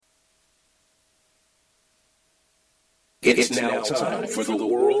It's now time for the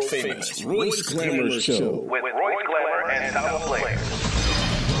world famous Royce Glamour Show with Royce Glamour and Shanda Blair.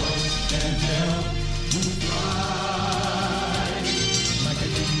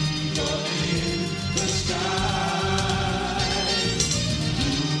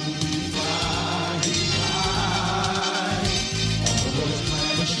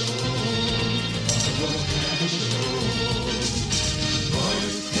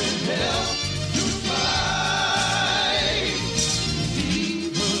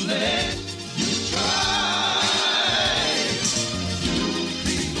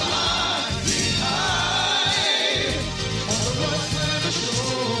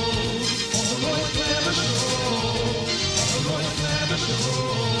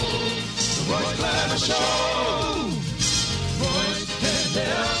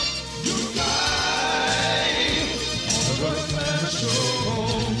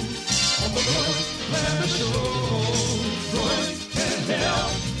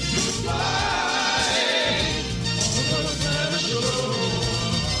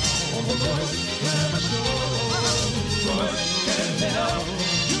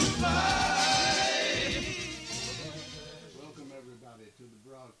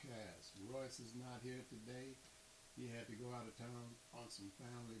 Royce is not here today. He had to go out of town on some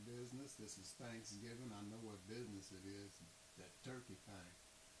family business. This is Thanksgiving. I know what business it is, that turkey thing.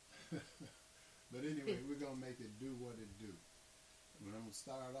 But anyway, we're going to make it do what it do. We're going to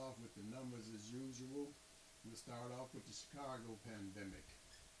start off with the numbers as usual. We'll start off with the Chicago pandemic.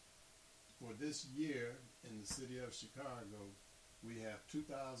 For this year in the city of Chicago, we have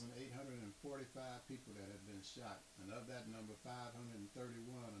 2,845 people that have been shot, and of that number, 531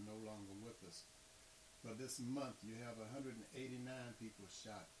 are no longer with us. For this month, you have 189 people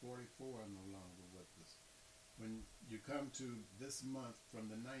shot, 44 are no longer with us. When you come to this month from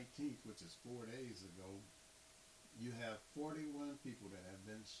the 19th, which is 4 days ago, you have 41 people that have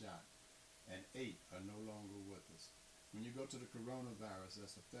been shot, and 8 are no longer with us. When you go to the coronavirus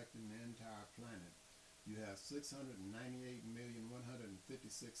that's affecting the entire planet, you have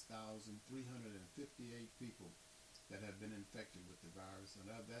 698,156,358 people that have been infected with the virus. And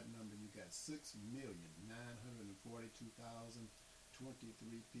of that number, you got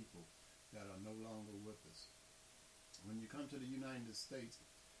 6,942,023 people that are no longer with us. When you come to the United States,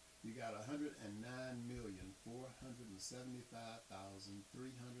 you got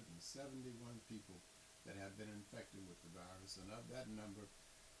 109,475,371 people that have been infected with the virus. And of that number,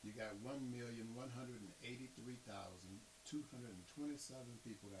 you got 1,183,227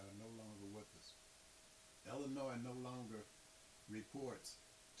 people that are no longer with us. Illinois no longer reports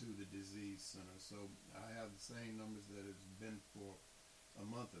to the disease center, so I have the same numbers that it's been for a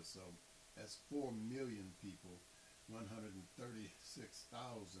month or so. That's 4 million people,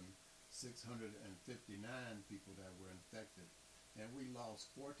 136,659 people that were infected, and we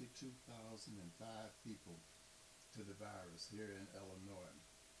lost 42,005 people to the virus here in Illinois.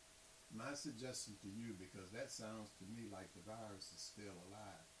 My suggestion to you, because that sounds to me like the virus is still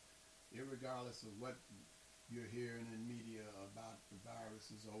alive, irregardless of what you're hearing in media about the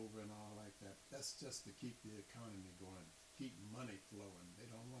virus is over and all like that, that's just to keep the economy going, keep money flowing. They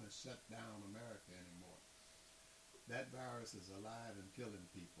don't want to shut down America anymore. That virus is alive and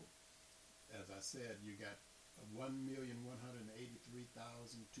killing people. As I said, you got 1,183,227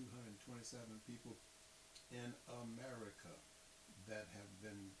 people in America that have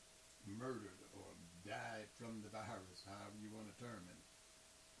been murdered or died from the virus, however you want to term it.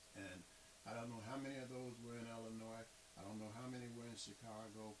 And I don't know how many of those were in Illinois. I don't know how many were in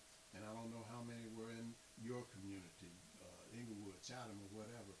Chicago, and I don't know how many were in your community, Inglewood, Chatham, or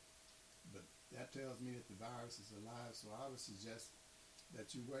whatever. But that tells me that the virus is alive, so I would suggest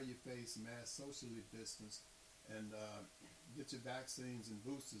that you wear your face mask, socially distance, and get your vaccines and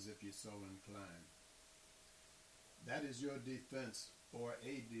boosters if you're so inclined. That is your defense or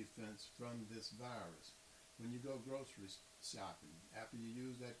a defense from this virus. When you go grocery shopping, after you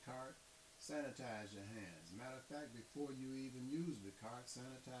use that cart, sanitize your hands. Matter of fact, before you even use the cart,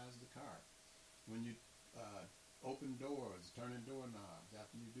 sanitize the cart. When you open doors, turning doorknobs,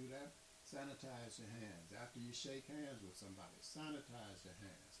 after you do that, sanitize your hands. After you shake hands with somebody, sanitize your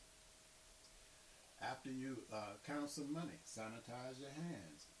hands. After you count some money, sanitize your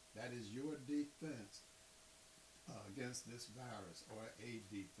hands. That is your defense against this virus, or a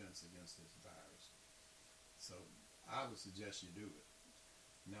defense against this virus. So I would suggest you do it.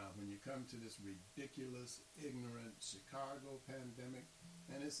 Now, when you come to this ridiculous, ignorant Chicago pandemic,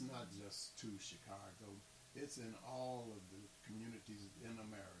 and it's not just to Chicago, it's in all of the communities in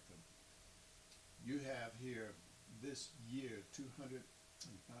America. You have here this year 200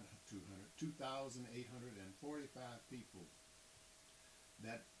 2,845 people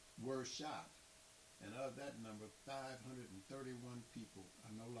that were shot. And of that number, 531 people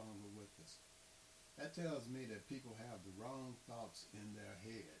are no longer with us. That tells me that people have the wrong thoughts in their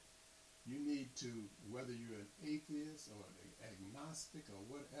head. You need to, whether you're an atheist or an agnostic or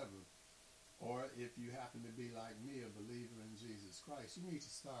whatever, or if you happen to be like me, a believer in Jesus Christ, you need to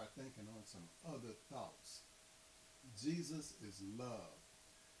start thinking on some other thoughts. Jesus is love.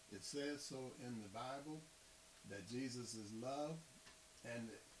 It says so in the Bible that Jesus is love, and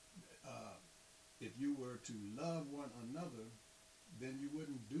if you were to love one another, then you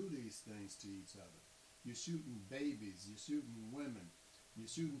wouldn't do these things to each other. You're shooting babies, you're shooting women, you're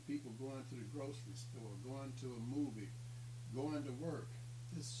shooting people going to the grocery store, going to a movie, going to work,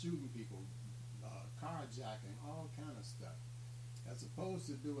 just shooting people, carjacking, all kind of stuff. As opposed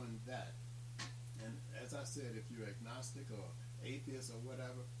to doing that, and as I said, if you're agnostic or atheist or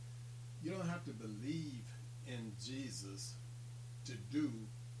whatever, you don't have to believe in Jesus to do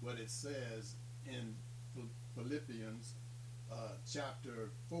what it says in Philippians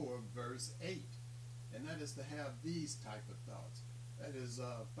chapter 4, verse 8. And that is to have these type of thoughts. That is,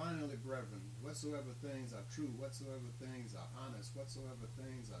 finally, brethren, whatsoever things are true, whatsoever things are honest, whatsoever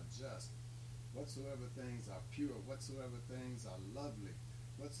things are just, whatsoever things are pure, whatsoever things are lovely,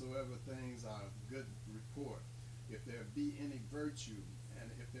 whatsoever things are of good report, if there be any virtue,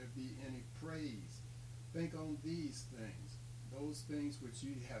 and if there be any praise, think on these things, those things which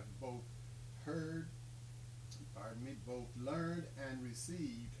you have both both learned and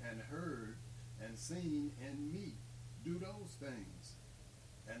received and heard and seen in me. Do those things,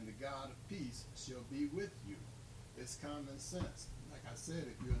 and the God of peace shall be with you. It's common sense. Like I said,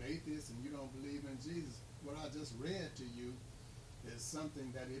 if you're an atheist and you don't believe in Jesus, what I just read to you is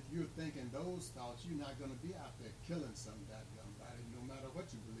something that if you're thinking those thoughts, you're not going to be out there killing some dadgum body, no matter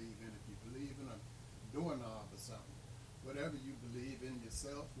what you believe in. If you believe in a doorknob or something, whatever you believe in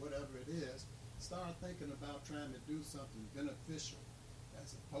yourself, whatever it is, start thinking about trying to do something beneficial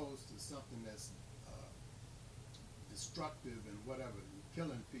as opposed to something that's destructive and whatever,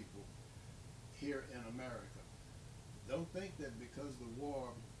 killing people here in America. Don't think that because the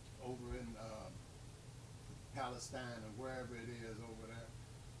war over in Palestine or wherever it is over there,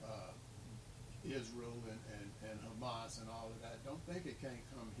 Israel and Hamas and all of that, don't think it can't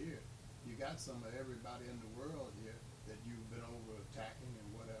come here. You got some of everybody in the world here that you've been over attacking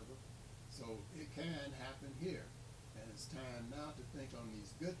and whatever. So it can happen here. And it's time now to think on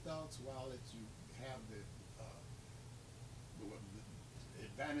these good thoughts while that you have the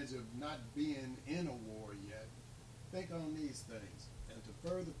advantage of not being in a war yet. Think on these things. And to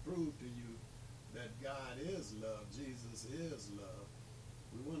further prove to you that God is love, Jesus is love,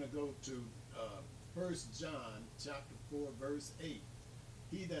 we want to go to 1 John chapter 4, verse 8.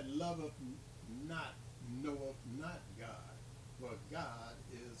 He that loveth not knoweth not God, for God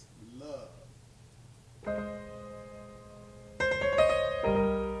is love.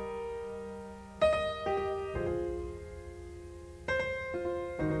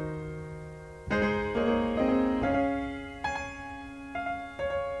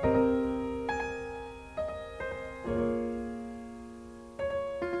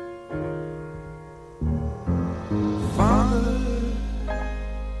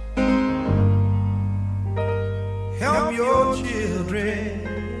 Help your children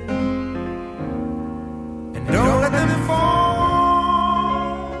and don't let them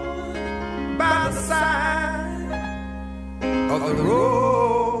fall by the side of the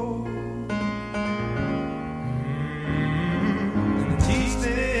road. And teach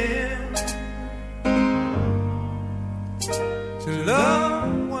them to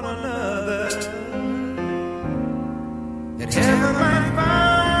love one another, that heaven might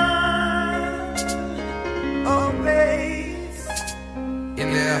find a place in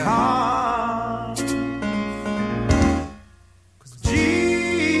their hearts. 'Cause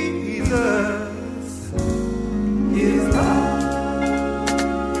Jesus is love.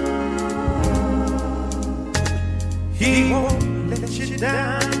 He won't let you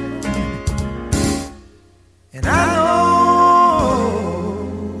down, and I know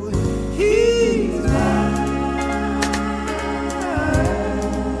He's mine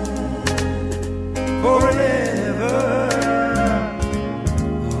forever.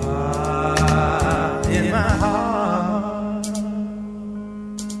 In my heart,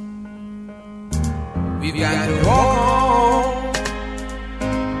 we've got to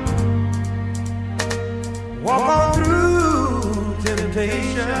walk on through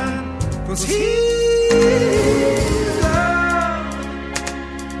temptation, 'cause He's love,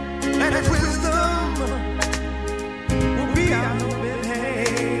 and His wisdom will be our open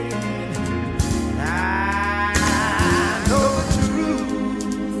hand.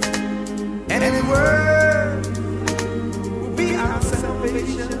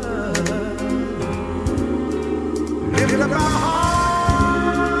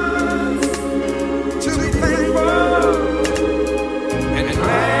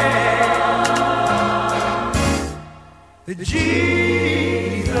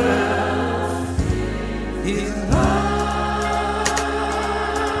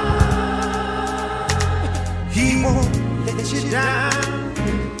 down.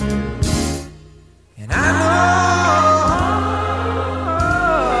 And I know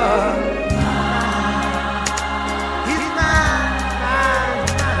he's mine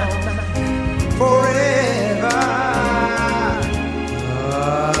forever.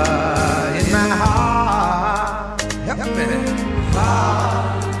 In my heart, help me, heart.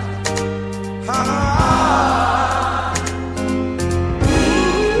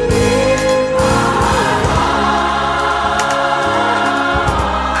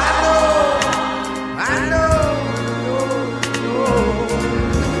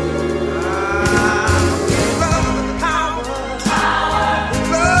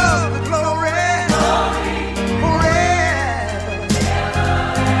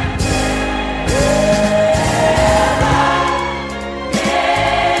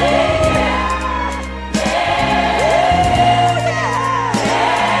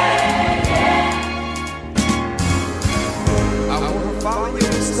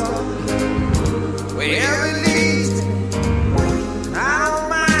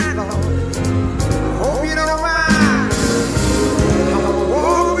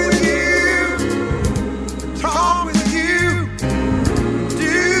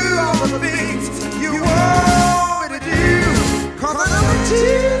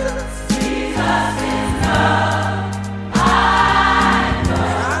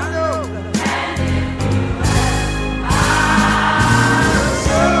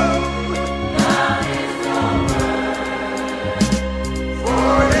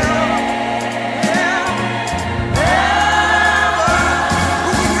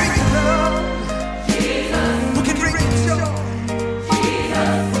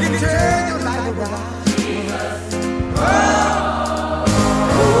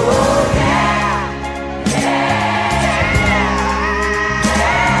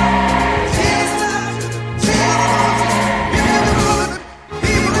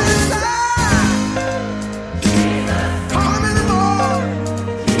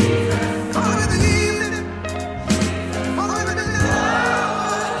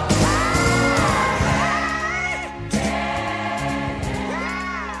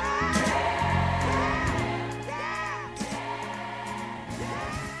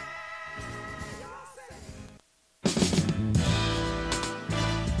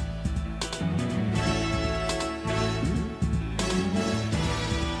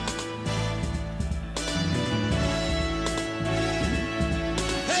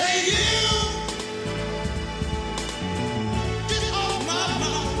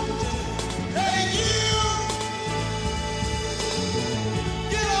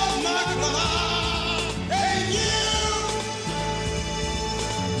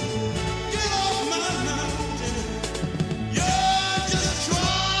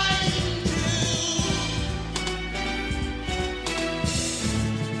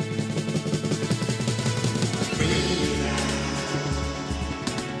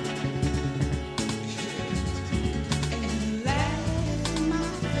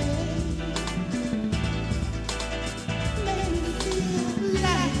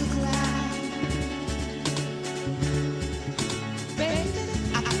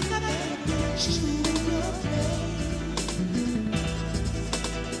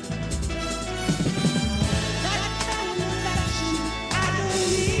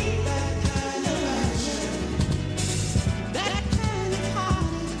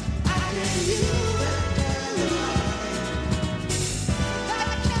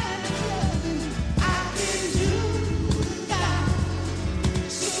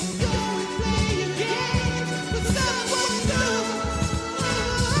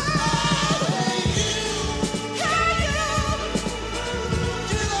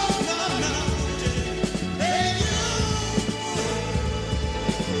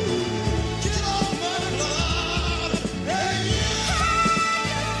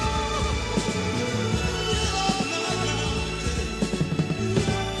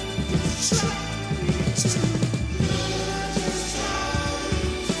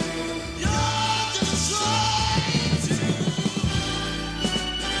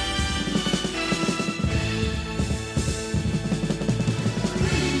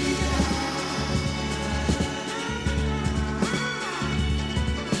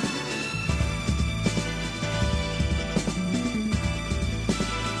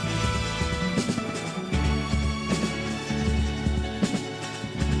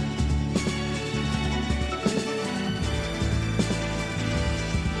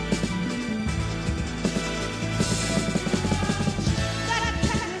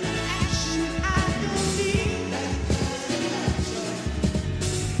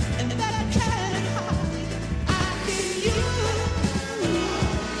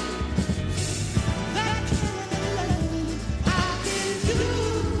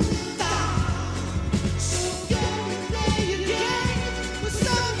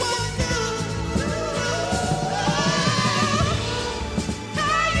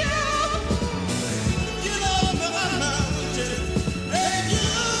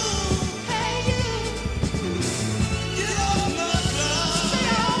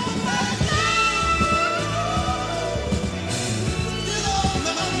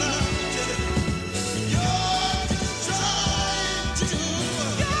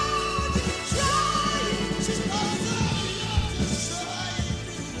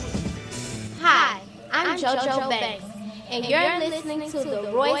 JoJo Banks, and you're listening to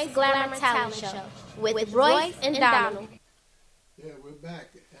the Royce Glamour Talent Show with Royce and Donald. Yeah, we're back.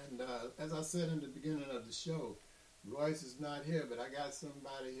 And as I said in the beginning of the show, Royce is not here, but I got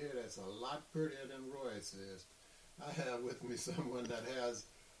somebody here that's a lot prettier than Royce is. I have with me someone that has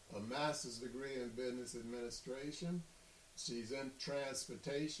a master's degree in business administration. She's in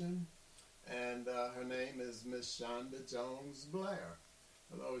transportation, and her name is Miss Shanda Jones Blair.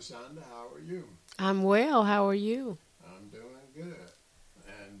 Hello, Shanda. How are you? I'm well. How are you? I'm doing good.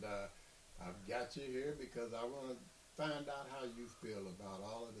 And I've got you here because I want to find out how you feel about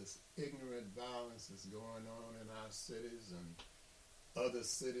all of this ignorant violence that's going on in our cities and other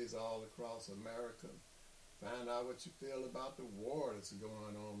cities all across America. Find out what you feel about the war that's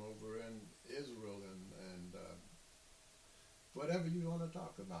going on over in Israel and whatever you want to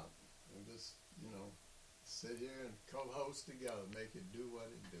talk about. And just, sit here and co-host together, make it do what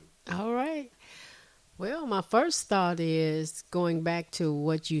it do. All right. Well, my first thought is going back to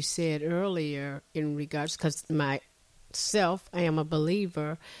what you said earlier in regards, because myself, I am a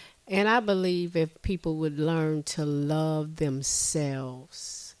believer, and I believe if people would learn to love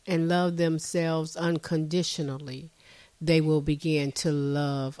themselves and love themselves unconditionally, they will begin to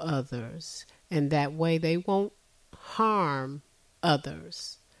love others. And that way they won't harm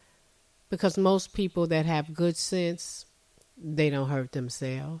others. Because most people that have good sense, they don't hurt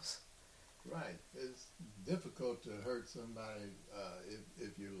themselves. Right. It's difficult to hurt somebody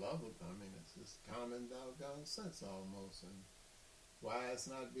if you love them. I mean, it's just common doggone sense almost. And why it's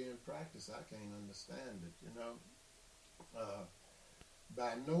not being practiced, I can't understand it,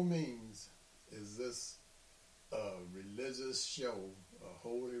 By no means is this a religious show, a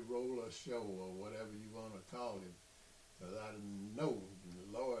holy roller show, or whatever you want to call it. Because I know,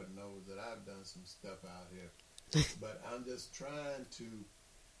 the Lord knows that I've done some stuff out here. But I'm just trying to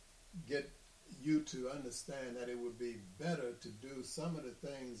get you to understand that it would be better to do some of the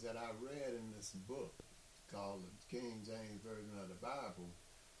things that I read in this book called the King James Version of the Bible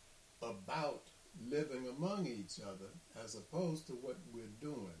about living among each other as opposed to what we're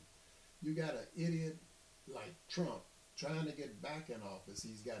doing. You got an idiot like Trump trying to get back in office.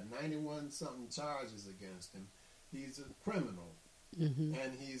 He's got 91-something charges against him. He's a criminal,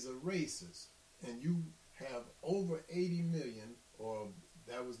 and he's a racist. And you have over 80 million, or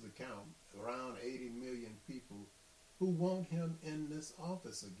that was the count, around 80 million people who want him in this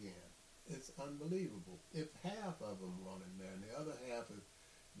office again. It's unbelievable. If half of them want him there, and the other half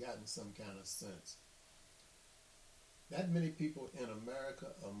have gotten some kind of sense. That many people in America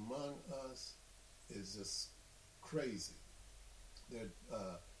among us is just crazy. They're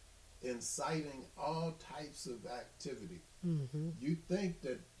inciting all types of activity. You think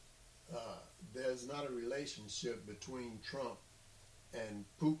that there's not a relationship between Trump and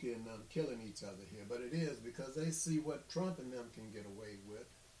Pookie and them killing each other here, but it is, because they see what Trump and them can get away with,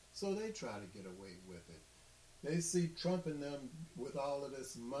 so they try to get away with it. They see Trump and them with all of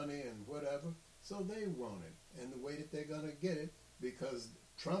this money and whatever, so they want it. And the way that they're going to get it, because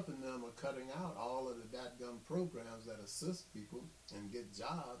Trump and them are cutting out all of the dadgum programs that assist people and get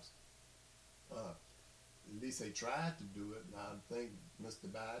jobs. At least they tried to do it. Now I think Mr.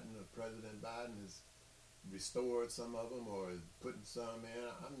 Biden, or President Biden, has restored some of them or is putting some in.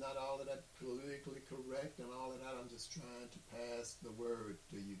 I'm not all of that politically correct and all of that. I'm just trying to pass the word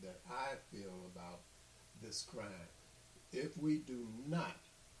to you that I feel about this crime. If we do not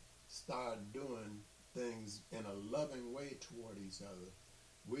start doing things in a loving way toward each other,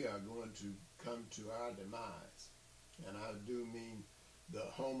 we are going to come to our demise. And I do mean the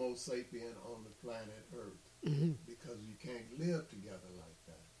Homo sapien on the planet Earth, because you can't live together like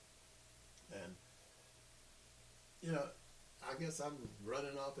that. And, I guess I'm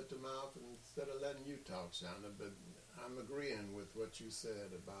running off at the mouth instead of letting you talk, Shanda, but I'm agreeing with what you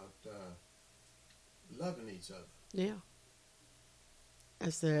said about loving each other. Yeah.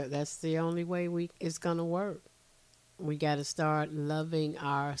 That's the only way it's going to work. We got to start loving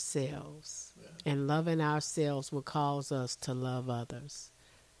ourselves. Yeah. And loving ourselves will cause us to love others.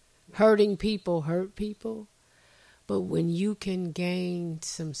 Yeah. Hurting people hurt people. But when you can gain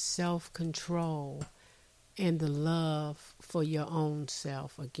some self-control and the love for your own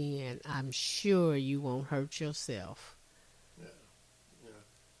self again, I'm sure you won't hurt yourself.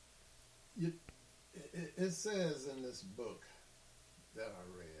 Yeah. It says in this book that I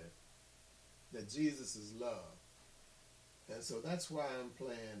read that Jesus is love. And so that's why I'm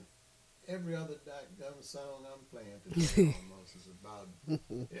playing every other dadgum song I'm playing today almost is about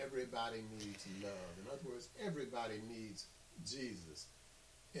everybody needs love. In other words, everybody needs Jesus.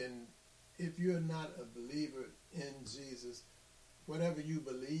 And if you're not a believer in Jesus, whatever you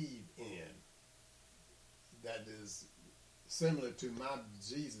believe in, that is similar to my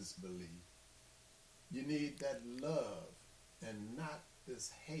Jesus belief. You need that love and not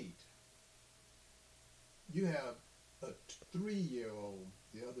this hate. You have a 3-year-old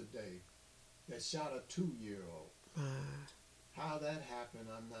the other day that shot a 2-year-old. How that happened,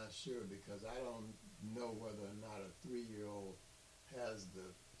 I'm not sure, because I don't know whether or not a 3-year-old has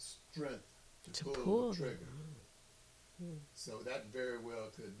the strength to pull the trigger. So that very well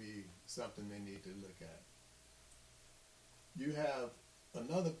could be something they need to look at. You have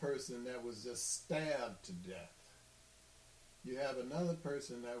another person that was just stabbed to death. You have another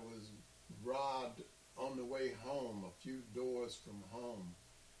person that was robbed on the way home, a few doors from home.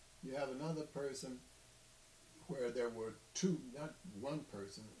 You have another person where there were two, not one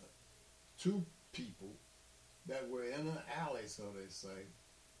person, two people that were in an alley, so they say,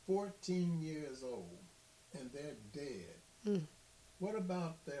 14 years old, and they're dead. What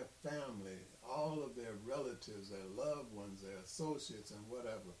about their family, all of their relatives, their loved ones, their associates, and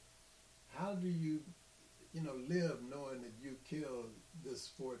whatever? How do you live knowing that you killed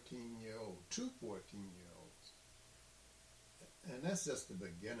this 14-year-old, two 14-year-olds? And that's just the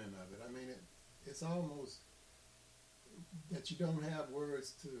beginning of it. I mean, it's almost that you don't have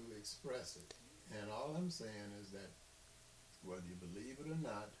words to express it. And all I'm saying is that whether you believe it or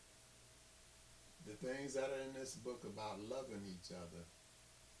not, the things that are in this book about loving each other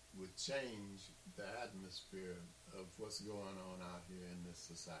would change the atmosphere of what's going on out here in this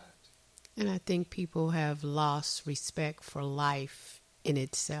society. And I think people have lost respect for life in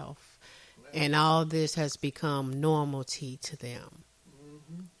itself. And all this has become normality to them.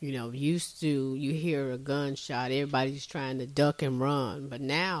 Used to, you hear a gunshot, everybody's trying to duck and run. But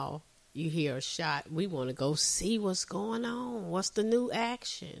now you hear a shot, we want to go see what's going on. What's the new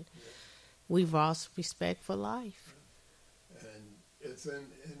action? We've lost respect for life. And it's in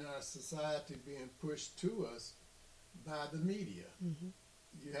our society being pushed to us by the media.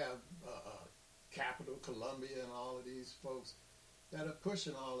 You have Capital, Columbia, and all of these folks that are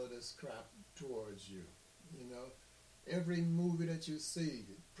pushing all of this crap towards you. Every movie that you see,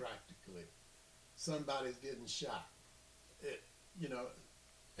 practically, somebody's getting shot.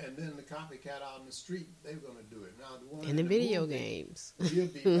 And then the copycat out in the street, they're going to do it. Now, the one in the video games, he'll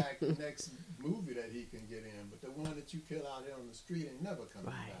be back the next movie that he can get in. But the one that you kill out here on the street ain't never coming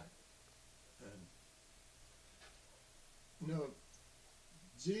back. And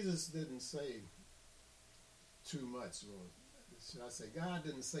Jesus didn't say too much, or should I say, God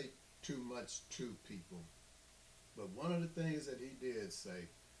didn't say too much to people. But one of the things that he did say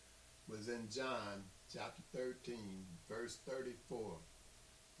was in John chapter 13, verse 34.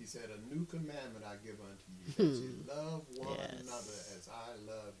 He said, "A new commandment I give unto you, that you love one another as I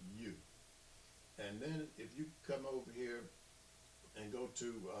love you." And then if you come over here and go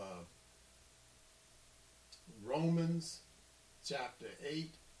to Romans chapter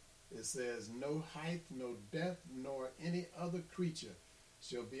 8, it says, "No height, no depth, nor any other creature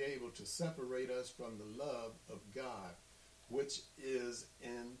shall be able to separate us from the love of God, which is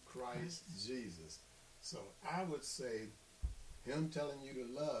in Christ Jesus." So I would say him telling you to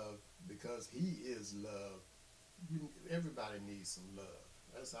love because he is love, everybody needs some love.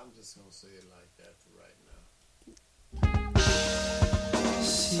 I'm just going to say it like that for right now.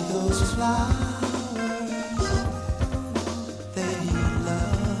 See those flowers, they need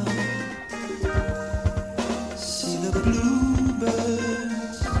love. See the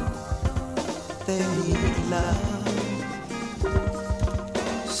bluebirds, they need love.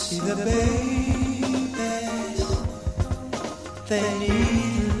 See the babies, they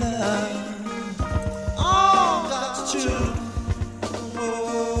need love. Oh, that's true.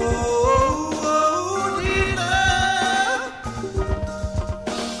 Oh, need love.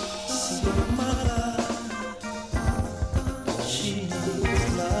 See your mother, she needs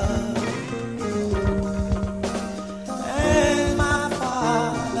love. And my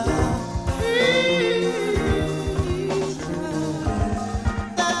father, he needs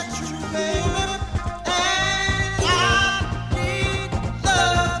love. That's true, baby. And I need love.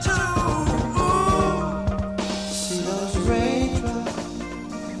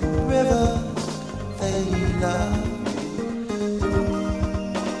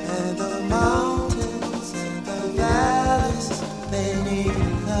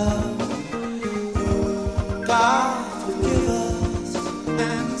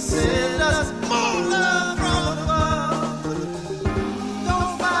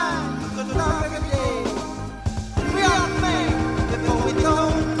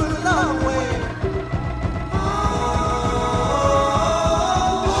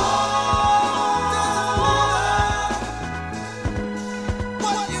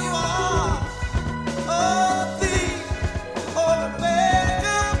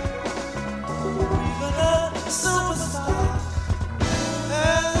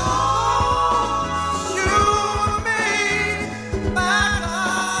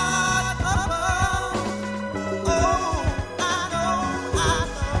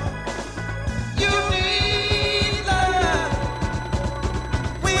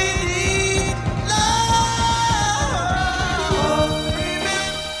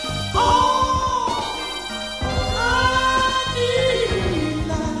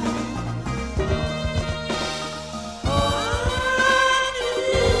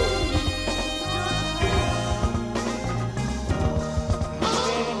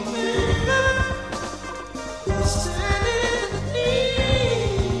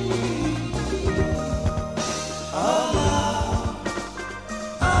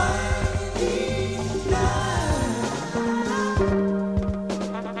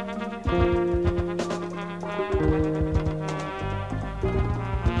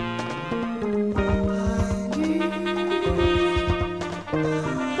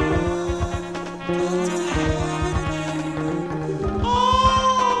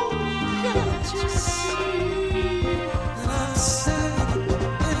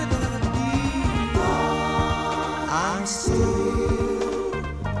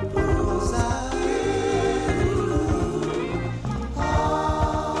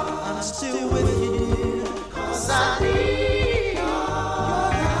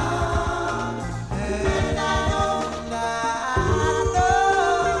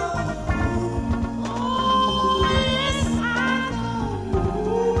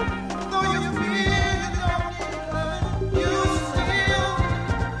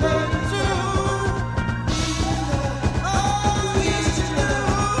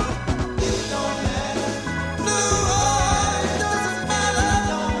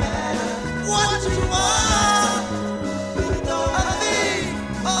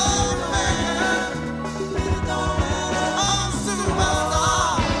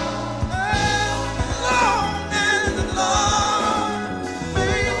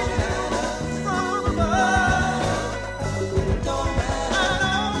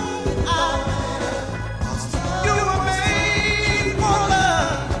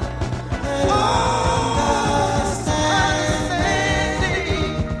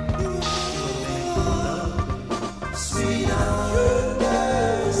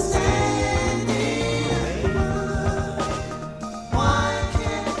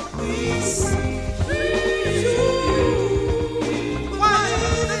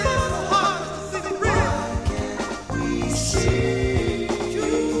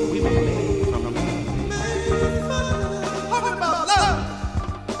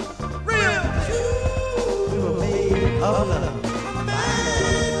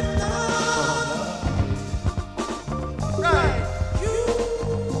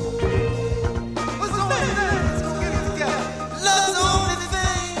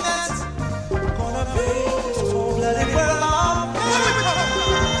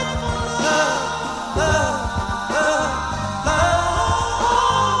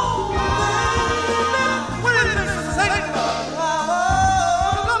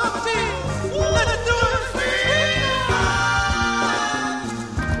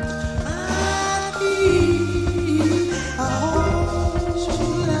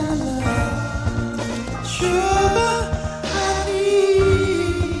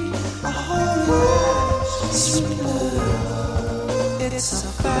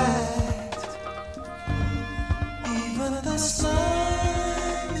 light. Even the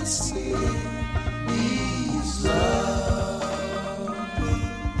sun is sweet. Needs love.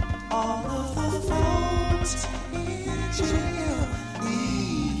 All of the folks in jail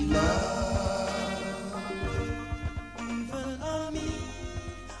need love. Even a me,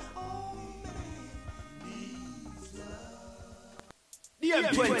 oh man, needs love.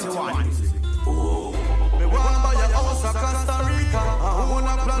 DM21. Me want buy a house in Costa Rica. I own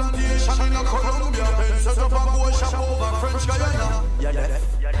a plantation in Colombia. Then set up a boy shop over French Guyana. Yeah.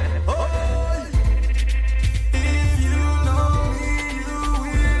 Oh, if you know me, you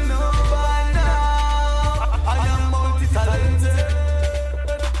will know by now. I am multi-talented.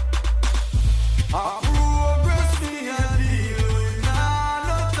 I progress me and deal with now.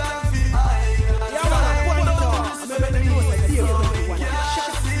 No time for I. Yeah, I want to know. I'm going to know the deal.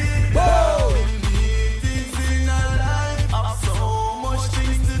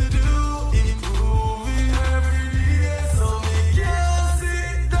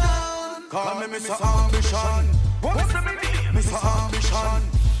 Call me Mr. Ambition. What's the meaning? Mr. Ambition.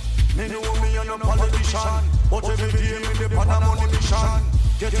 Me know me and a politician, but every day me dip on a money mission.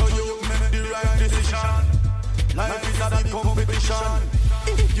 Get your youth, make the right decision. Life is a big competition.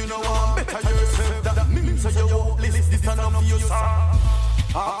 If you know I'm better yourself, that means that you won't list this enough for your song.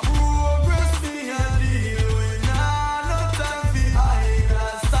 I progress me and deal with now. No time for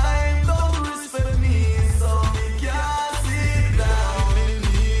idle time. Don't respect me, so me can't sit down.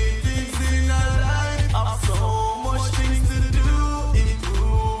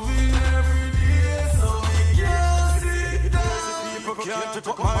 Take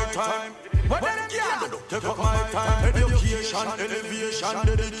up my time. What take up my time. Education, elevation,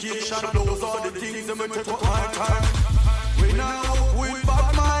 dedication. Those are the things that take up my time. We now with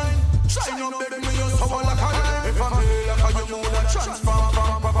bad mind. Try not beg me your soul like a lamb. If I'm here like a you more than transform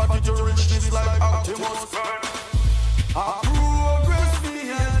from poverty to richness like Optimus Prime. I progress me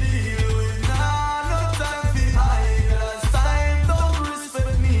and deal with now. No time for idle time. Don't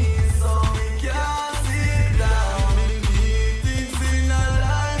respect me, so we can't sit down.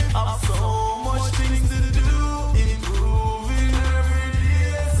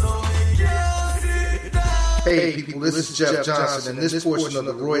 Hey people, this is Jeff Johnson, and this portion of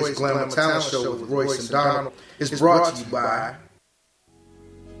the Royce Glamour Talent Show with Royce and Donald is brought to you by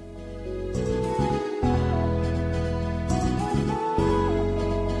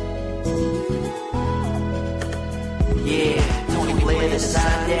Tony Blair, the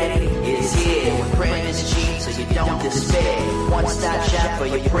sign daddy, is here. When praying is cheap, so you don't despair. One-stop shop for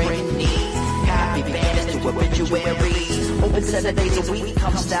your praying needs. Copy banners to obituaries. Open 7 days a week,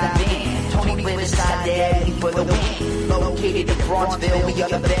 come stop in. Tony Blair, the sign daddy, for the win. Located in Bronxville, we are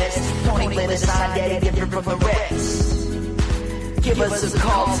the best. Tony Blair, the sign daddy, different from the rest. Give us a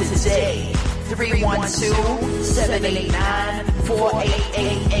call today.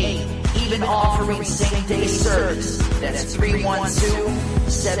 312-789-4888. Even offering same-day service. That's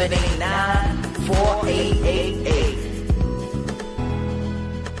 312-789-4888.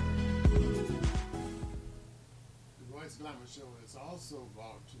 The Royce Glamour Show is also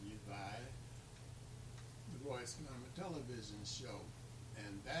brought to you by the Royce Glamour Television Show,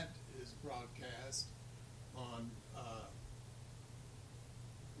 and that is broadcast on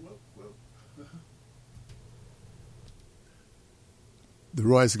The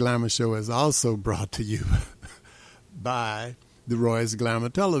Royce Glamour Show is also brought to you by the Royce Glamour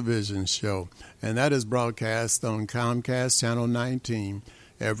Television Show, and that is broadcast on Comcast Channel 19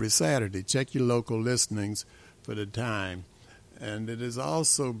 every Saturday. Check your local listenings for the time. And it is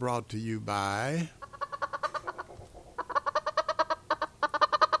also brought to you by...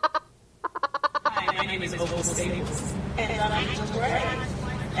 Hi, my name is Opal Staples, and I'm Shanda Blair,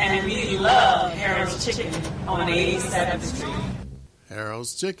 and we love Harold's Chicken on 87th Street.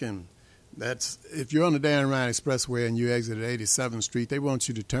 Harold's Chicken. That's if you're on the Dan Ryan Expressway and you exit at 87th Street, they want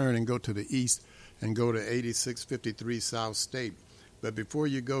you to turn and go to the east and go to 8653 South State. But before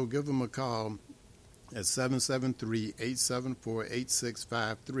you go, give them a call at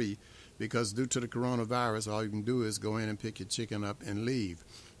 773-874-8653 because due to the coronavirus, all you can do is go in and pick your chicken up and leave.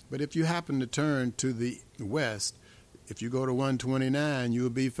 But if you happen to turn to the west, if you go to 129, you'll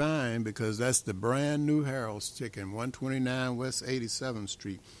be fine because that's the brand new Harold's Chicken, 129 West 87th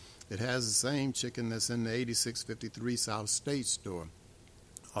Street. It has the same chicken that's in the 8653 South State store.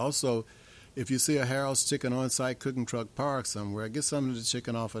 Also, if you see a Harold's Chicken on-site cooking truck parked somewhere, get some of the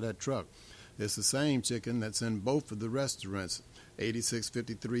chicken off of that truck. It's the same chicken that's in both of the restaurants,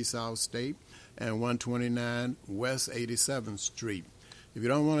 8653 South State and 129 West 87th Street. If you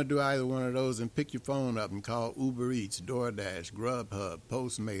don't want to do either one of those, then pick your phone up and call Uber Eats, DoorDash, Grubhub,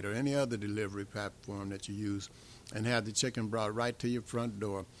 Postmate, or any other delivery platform that you use and have the chicken brought right to your front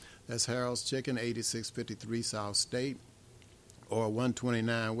door. That's Harold's Chicken, 8653 South State, or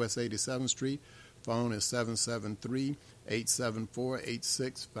 129 West 87th Street. Phone is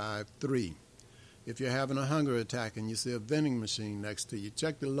 773-874-8653. If you're having a hunger attack and you see a vending machine next to you,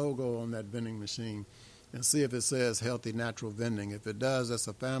 check the logo on that vending machine and see if it says Healthy Natural Vending. If it does, that's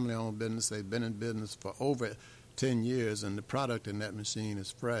a family-owned business. They've been in business for over 10 years, and the product in that machine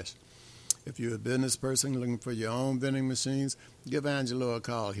is fresh. If you're a business person looking for your own vending machines, give Angelo a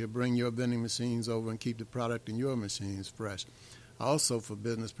call. He'll bring your vending machines over and keep the product in your machines fresh. Also, for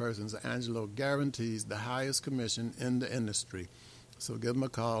business persons, Angelo guarantees the highest commission in the industry. So give him a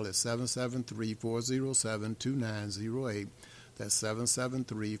call at 773-407-2908. That's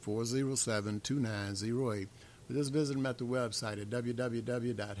 773-407-2908. Or just visit him at the website at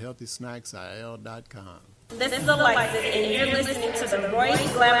www.healthysnacksil.com. This is Alexis, and you're listening to the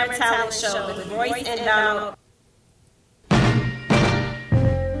Royce Glamour Talent Show with Royce and Donald.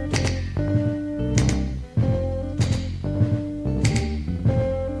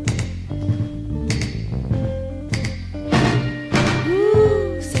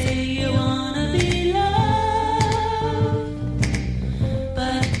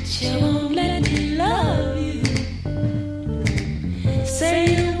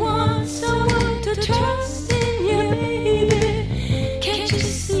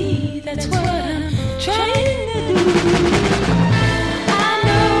 That's what I'm trying to do.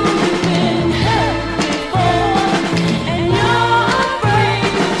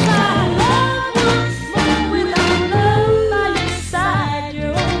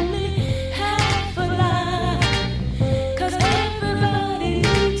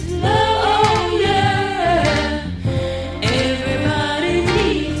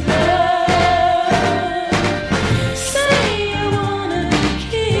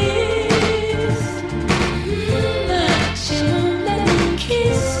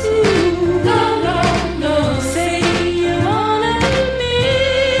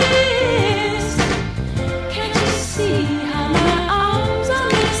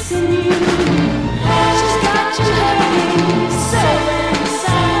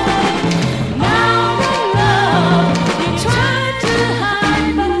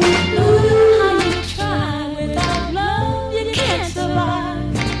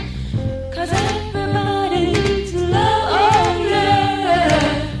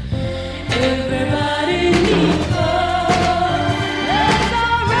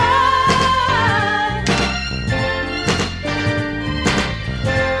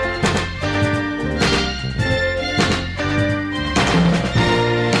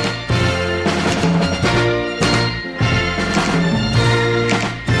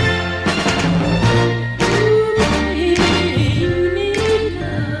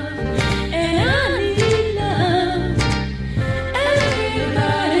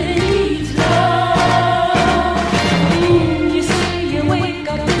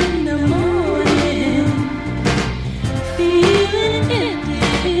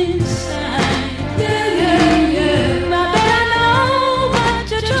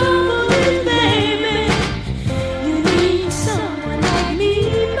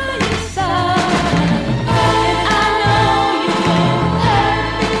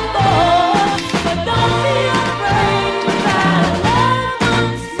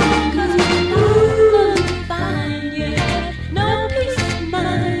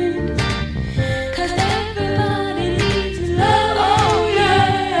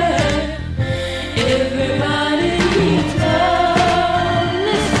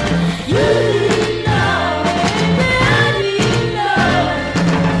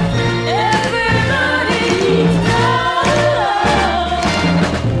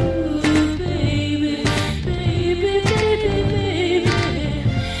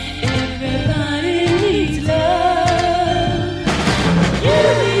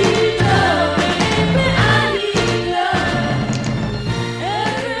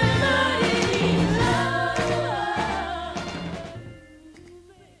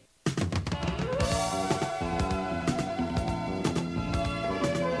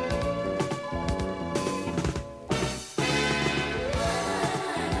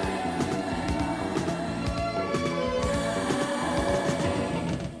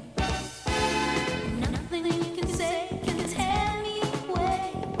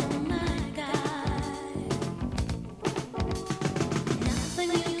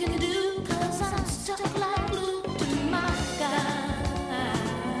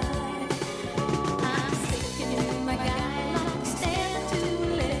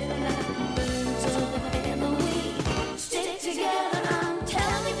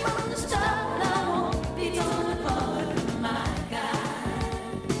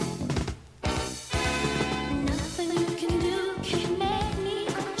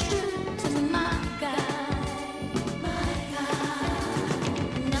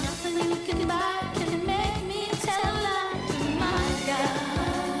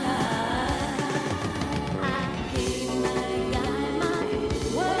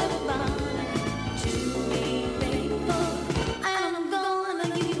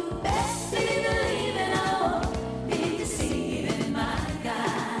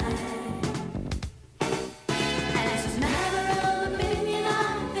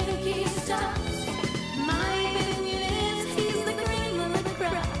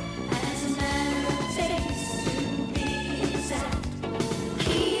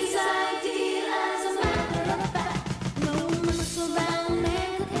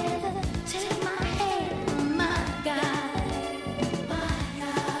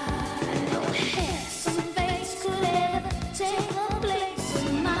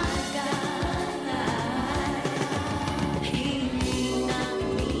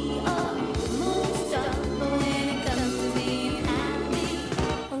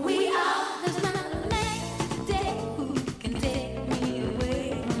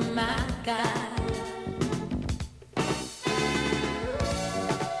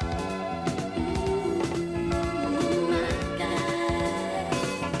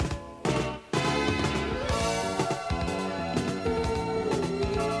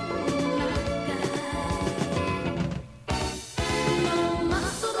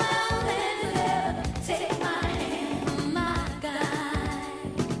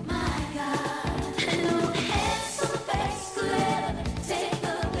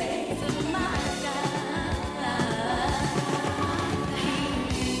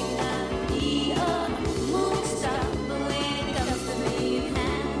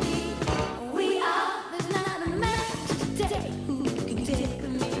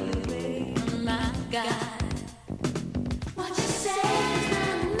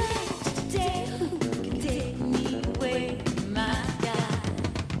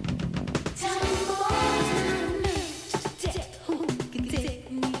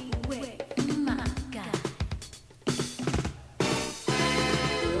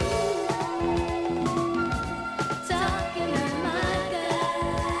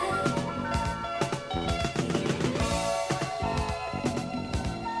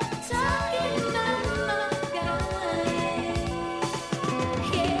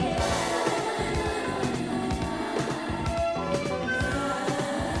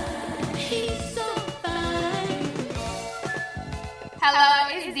 He's so fine. Hello,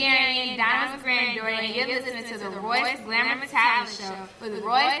 it's Darian, Donna's granddaughter, and you're listening to the Royce Glamour Talent Show with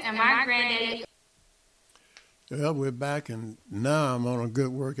Royce and my granddaddy. Well, we're back, and now I'm on a good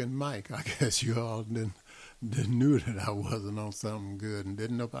working mic. I guess you all didn't knew that I wasn't on something good, and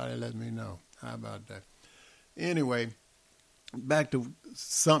didn't nobody let me know. How about that? Anyway, back to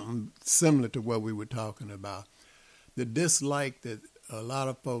something similar to what we were talking about. The dislike that a lot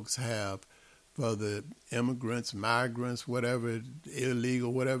of folks have for the immigrants, migrants, whatever,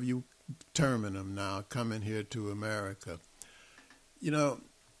 illegal, whatever you terming them now, coming here to America. You know,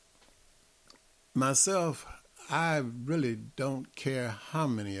 myself, I really don't care how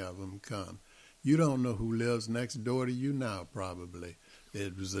many of them come. You don't know who lives next door to you now, probably.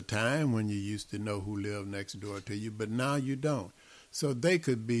 It was a time when you used to know who lived next door to you, but now you don't. So they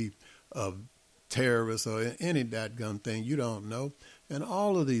could be terrorists or any dadgum thing you don't know. And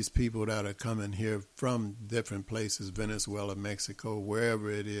all of these people that are coming here from different places, Venezuela, Mexico, wherever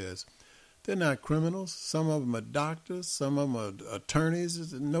it is, they're not criminals. Some of them are doctors. Some of them are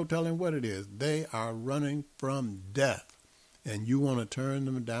attorneys. No telling what it is. They are running from death. And you want to turn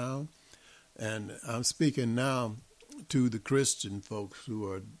them down? And I'm speaking now to the Christian folks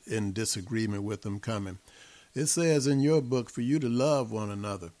who are in disagreement with them coming. It says in your book for you to love one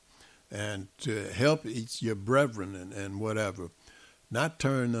another and to help each your brethren and whatever, not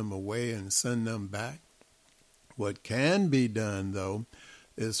turn them away and send them back. What can be done, though,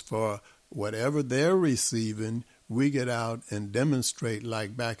 is for whatever they're receiving, we get out and demonstrate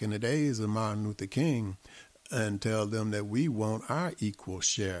like back in the days of Martin Luther King and tell them that we want our equal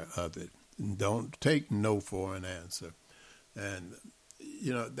share of it. Don't take no for an answer. And,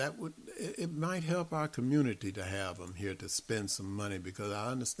 you know, it might help our community to have them here to spend some money, because I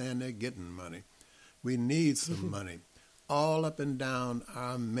understand they're getting money. We need some money all up and down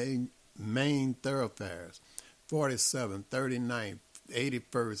our main thoroughfares, 47th, 39th,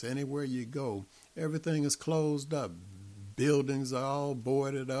 81st, anywhere you go, everything is closed up. Buildings are all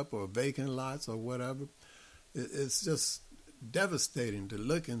boarded up or vacant lots or whatever. It's just devastating to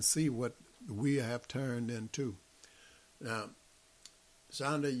look and see what we have turned into. Now,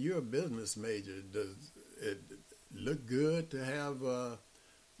 Shanda, you're a business major. Does it look good to have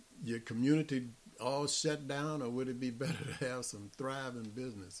your community all shut down, or would it be better to have some thriving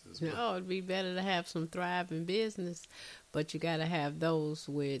businesses? No, it'd be better to have some thriving business, but you got to have those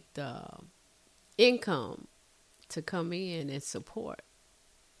with income to come in and support.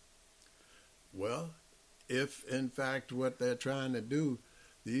 Well, if in fact what they're trying to do,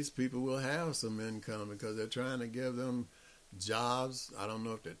 these people will have some income because they're trying to give them jobs. I don't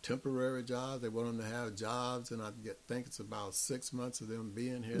know if they're temporary jobs. They want them to have jobs, and I think it's about 6 months of them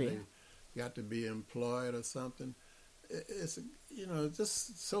being here. Yeah. They got to be employed or something. It's, you know,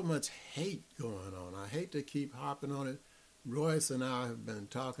 just so much hate going on. I hate to keep harping on it. Royce and I have been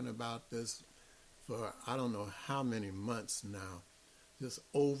talking about this for I don't know how many months now, just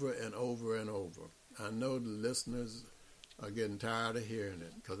over and over and over. I know the listeners are getting tired of hearing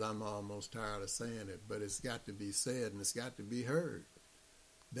it because I'm almost tired of saying it, but it's got to be said and it's got to be heard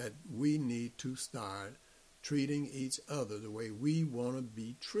that we need to start treating each other the way we want to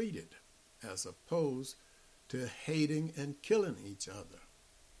be treated, as opposed to hating and killing each other.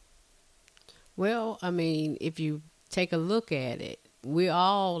 Well, I mean, if you take a look at it, we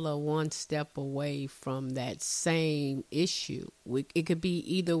all are one step away from that same issue. It could be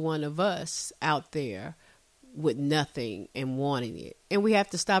either one of us out there with nothing and wanting it. And we have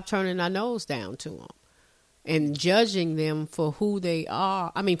to stop turning our nose down to them and judging them for who they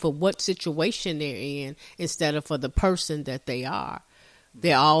are. I mean, for what situation they're in instead of for the person that they are.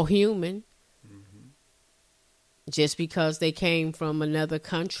 They're all human. Just because they came from another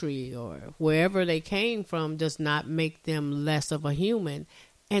country or wherever they came from does not make them less of a human.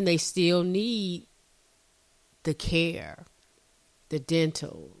 And they still need the care, the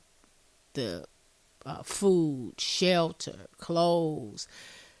dental, the food, shelter, clothes,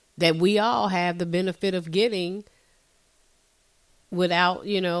 that we all have the benefit of getting without,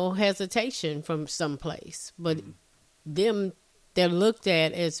 hesitation from someplace. But them, they're looked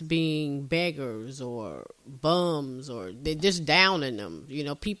at as being beggars or bums, or they're just downing them.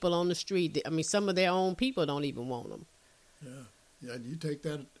 People on the street. I mean, some of their own people don't even want them. Yeah. You take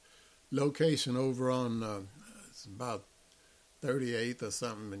that location over on, it's about 38th or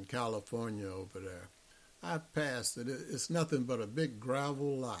something in California over there. I passed it. It's nothing but a big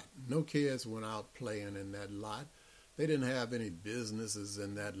gravel lot. No kids went out playing in that lot. They didn't have any businesses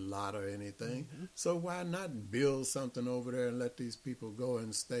in that lot or anything. So why not build something over there and let these people go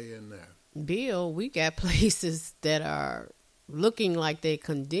and stay in there? Bill, we got places that are looking like they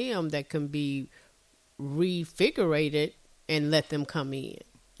condemned that can be refigurated and let them come in,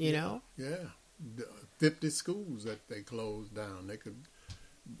 you know? Yeah. 50 schools that they closed down. They could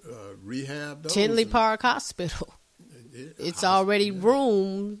rehab those. Tinley Park Hospital. It's already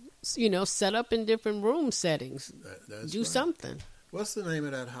rooms, you know, set up in different room settings. That's Do right. something. What's the name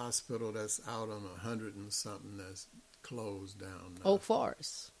of that hospital that's out on 100 and something that's closed down now? Oak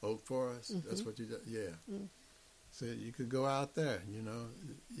Forest. Oak Forest? Mm-hmm. That's what you just, yeah. Mm. So you could go out there, you know.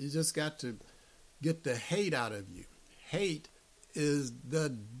 You just got to get the hate out of you. Hate is the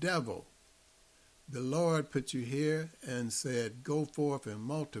devil. The Lord put you here and said, go forth and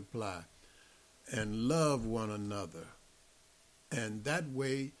multiply and love one another. And that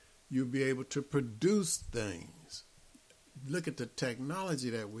way you'll be able to produce things. Look at the technology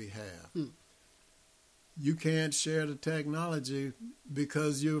that we have. You can't share the technology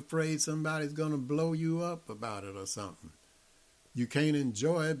because you're afraid somebody's going to blow you up about it or something. You can't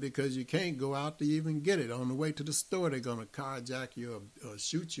enjoy it because you can't go out to even get it. On the way to the store, they're going to carjack you or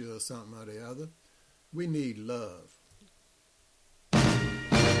shoot you or something or the other. We need love.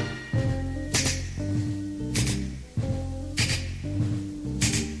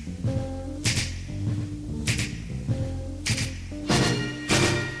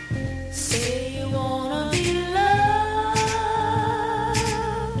 Say you wanna be loved,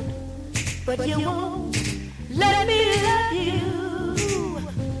 but you won't let me love you.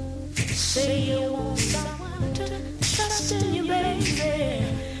 Say you want someone to trust in you, baby.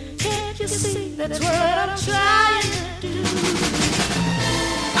 Can't you see that's what I'm trying to do?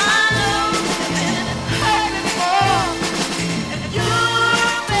 I know you've been hurt before, and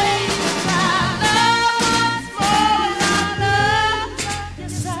you're made my love once more.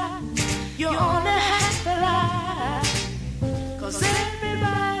 Yes, you only have to lie, 'cause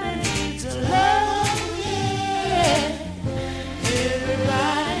everybody needs a love, yeah.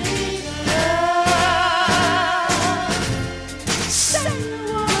 Everybody needs a love. Say you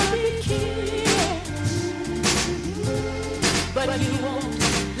wanna be kissed,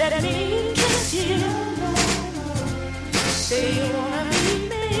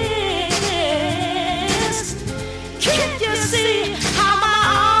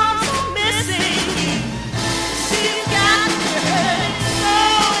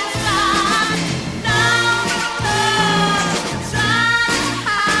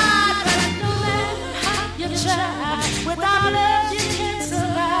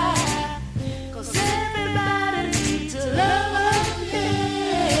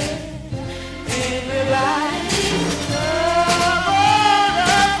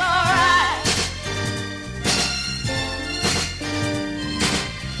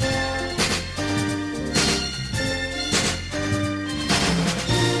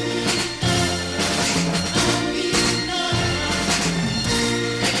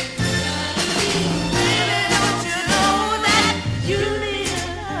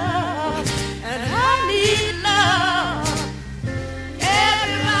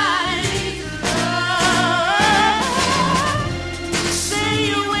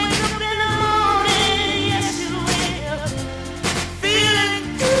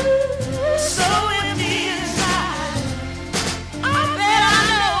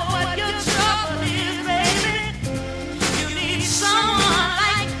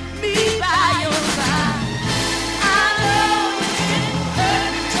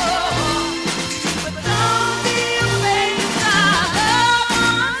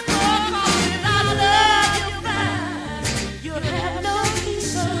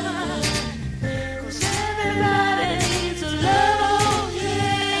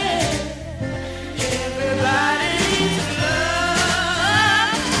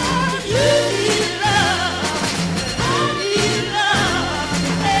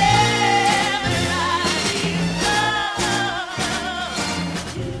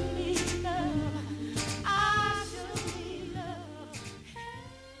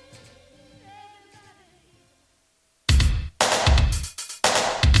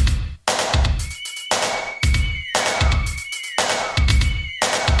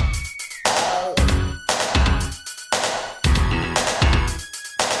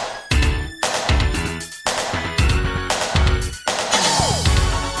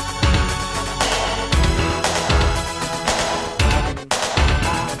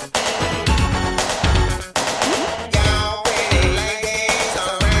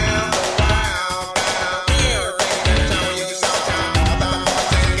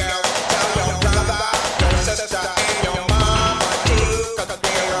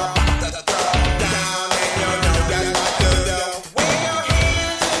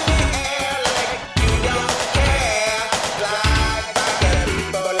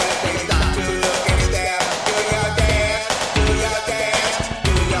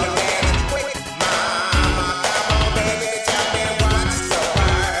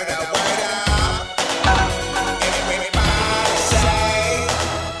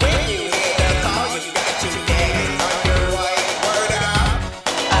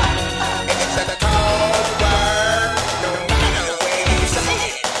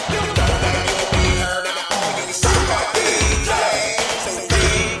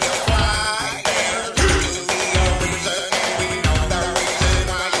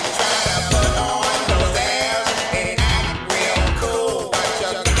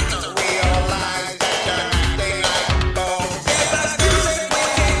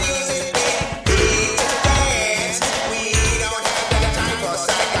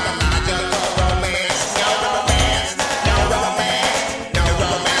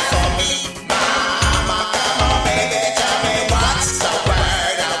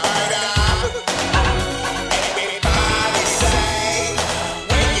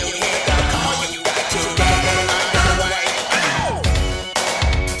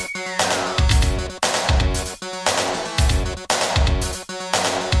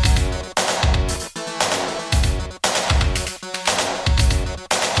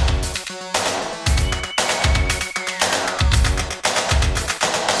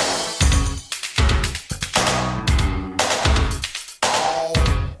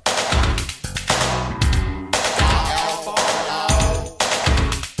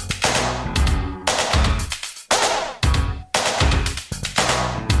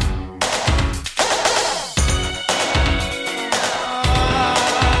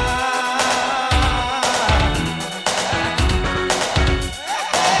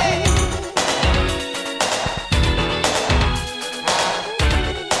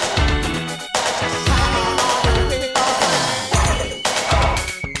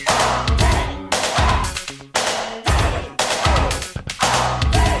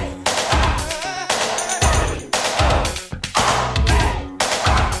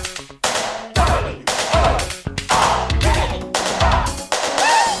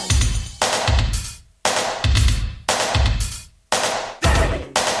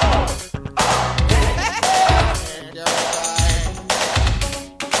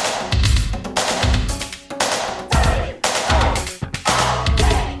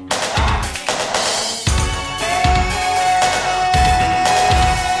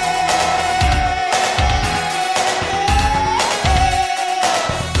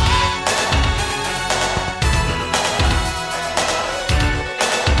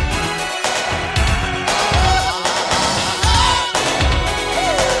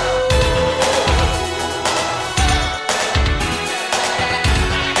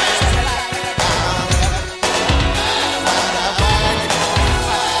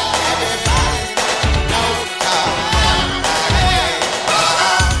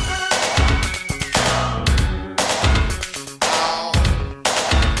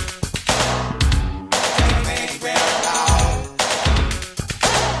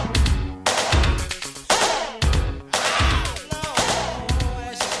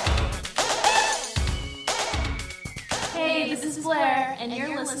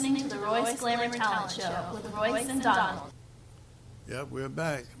 Talent Show with Royce and Donald. Yep, we're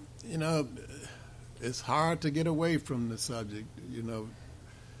back. You know, it's hard to get away from the subject, you know,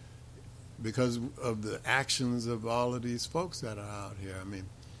 because of the actions of all of these folks that are out here. I mean,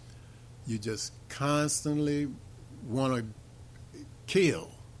 you just constantly want to kill.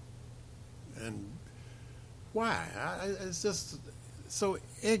 And why? It's just so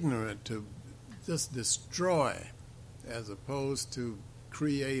ignorant to just destroy as opposed to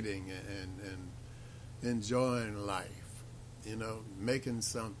creating and enjoying life. You know, making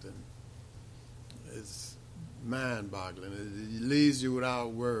something is mind-boggling. It leaves you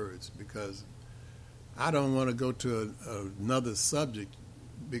without words, because I don't want to go to another subject,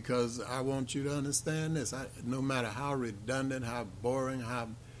 because I want you to understand this. No matter how redundant, how boring, how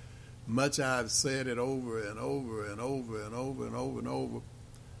much I've said it over and over and over and over and over and over,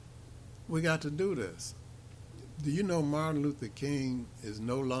 we got to do this. Do you know Martin Luther King is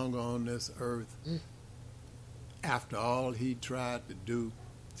no longer on this earth? After all he tried to do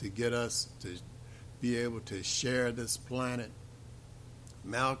to get us to be able to share this planet?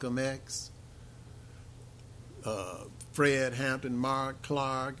 Malcolm X, Fred Hampton, Mark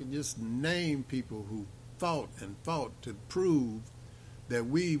Clark, and just name people who fought and fought to prove that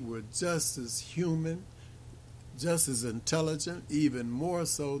we were just as human, just as intelligent, even more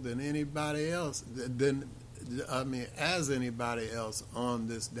so than anybody else, as anybody else on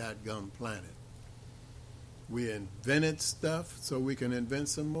this dadgum planet. We invented stuff so we can invent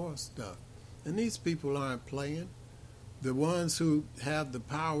some more stuff. And these people aren't playing. The ones who have the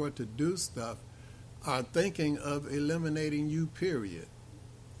power to do stuff are thinking of eliminating you, period.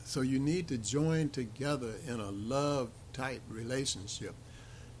 So you need to join together in a love-type relationship.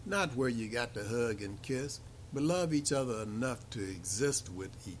 Not where you got to hug and kiss, but love each other enough to exist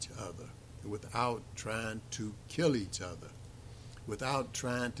with each other without trying to kill each other, without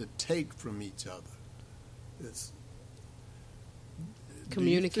trying to take from each other. It's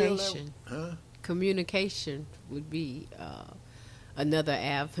communication. Communication would be another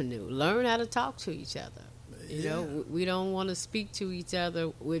avenue. Learn how to talk to each other. You know, we don't want to speak to each other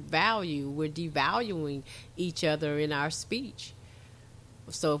with value. We're devaluing each other in our speech.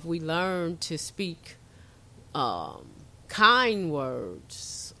 So if we learn to speak kind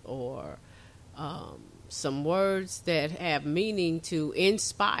words or some words that have meaning to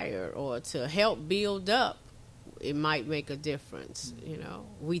inspire or to help build up, it might make a difference. You know,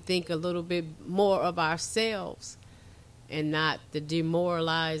 we think a little bit more of ourselves and not the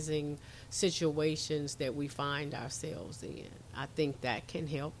demoralizing situations that we find ourselves in. I think that can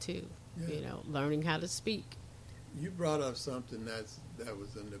help too. Yeah. You know, learning how to speak. You brought up something that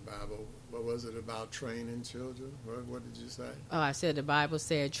was in the Bible. What was it about training children? What did you say? Oh, I said the Bible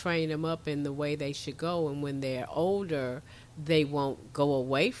said train them up in the way they should go, and when they're older, they won't go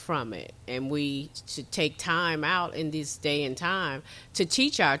away from it. And we should take time out in this day and time to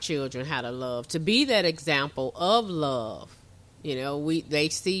teach our children how to love, to be that example of love. You know, they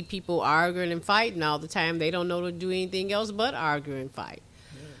see people arguing and fighting all the time. They don't know to do anything else but argue and fight.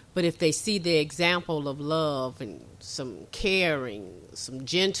 Yeah. But if they see the example of love and some caring, some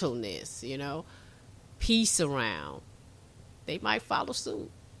gentleness, you know, peace around, they might follow suit.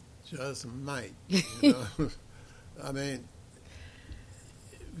 Just might. You know? I mean,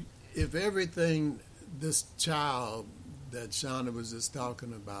 if everything this child that Shanda was just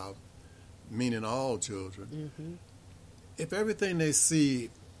talking about, meaning all children, if everything they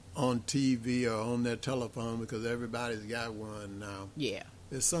see on TV or on their telephone, because everybody's got one now,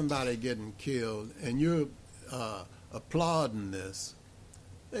 is somebody getting killed, and you're applauding this,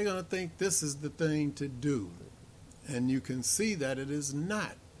 they're going to think this is the thing to do. And you can see that it is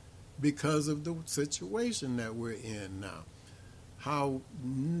not, because of the situation that we're in now.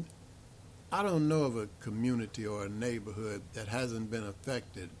 I don't know of a community or a neighborhood that hasn't been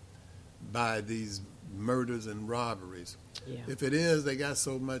affected by these murders and robberies. Yeah. If it is, they got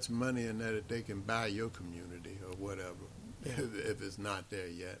so much money in there that they can buy your community or whatever, if it's not there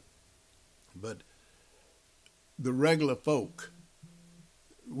yet. But the regular folk,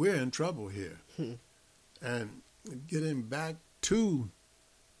 we're in trouble here. And getting back to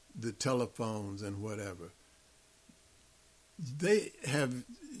the telephones and whatever, they have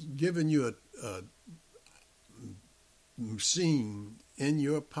given you a machine in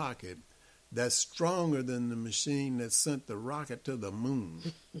your pocket that's stronger than the machine that sent the rocket to the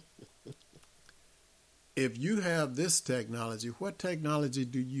moon. If you have this technology, what technology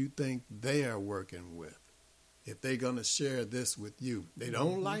do you think they are working with? If they're going to share this with you. They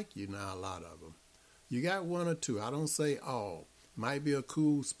don't like you now, a lot of them. You got one or two. I don't say all. Might be a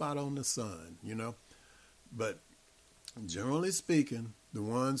cool spot on the sun, you know. But generally speaking, the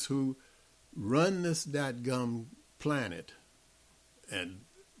ones who run this dadgum planet, and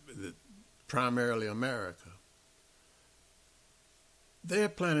primarily America, they're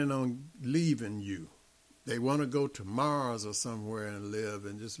planning on leaving you. They want to go to Mars or somewhere and live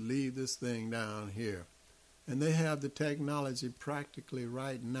and just leave this thing down here. And they have the technology practically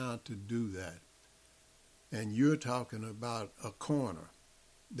right now to do that. And you're talking about a corner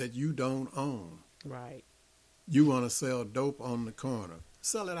that you don't own. Right. You want to sell dope on the corner.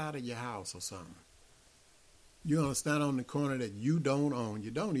 Sell it out of your house or something. You're going to stand on the corner that you don't own.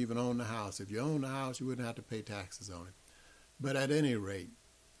 You don't even own the house. If you own the house, you wouldn't have to pay taxes on it. But at any rate,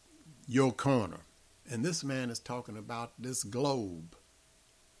 your corner. And this man is talking about this globe.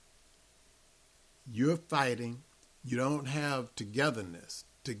 You're fighting. You don't have togetherness.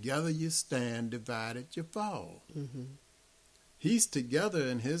 Together you stand, divided you fall. Mm-hmm. He's together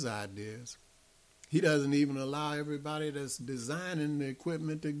in his ideas. He doesn't even allow everybody that's designing the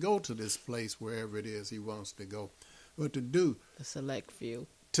equipment to go to this place, wherever it is he wants to go, but to do. The select few.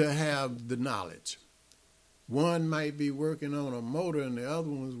 To have the knowledge. One might be working on a motor and the other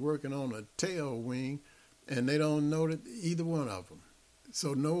one's working on a tail wing, and they don't know that either one of them.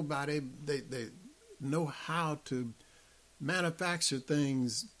 So nobody, they know how to manufacture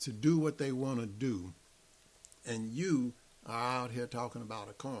things to do what they want to do. And you are out here talking about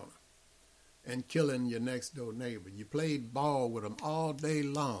a corner and killing your next door neighbor. You played ball with them all day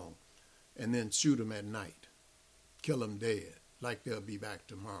long and then shoot them at night. Kill them dead, like they'll be back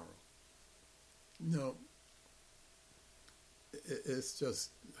tomorrow. No, it's just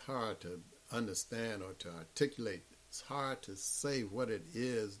hard to understand or to articulate. It's hard to say what it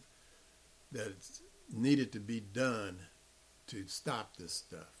is that's needed to be done to stop this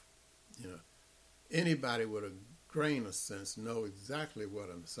stuff. You know, anybody with a grain of sense know exactly what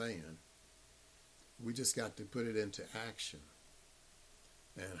I'm saying. We just got to put it into action.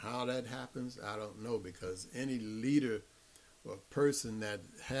 And how that happens, I don't know, because any leader or person that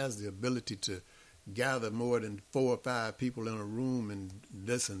has the ability to gather more than 4 or 5 people in a room and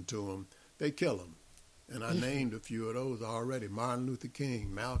listen to them, they kill them. And I named a few of those already. Martin Luther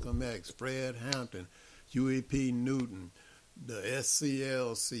King, Malcolm X, Fred Hampton, Huey P. Newton, the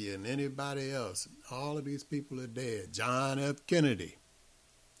SCLC, and anybody else. All of these people are dead. John F. Kennedy,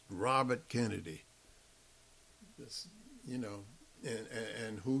 Robert Kennedy. This, you know,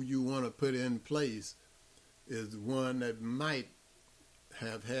 and who you want to put in place is one that might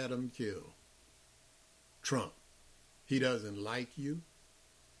have had him killed. Trump. He doesn't like you.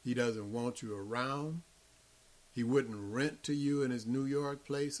 He doesn't want you around. He wouldn't rent to you in his New York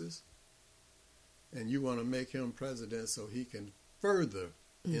places. And you want to make him president so he can further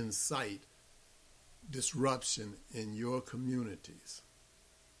incite disruption in your communities.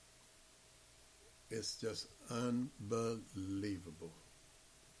 It's just unbelievable.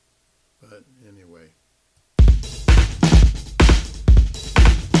 But anyway.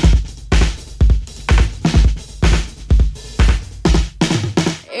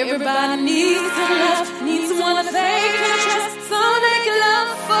 Everybody needs some love, needs someone that they can trust, someone they can love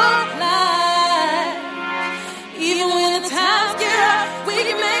for life. Even when the times get rough, we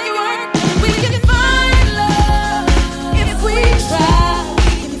can make it work. We can find love if we try.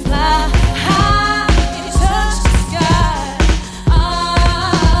 We can fly high and touch the sky.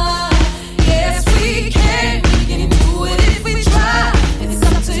 Yes, we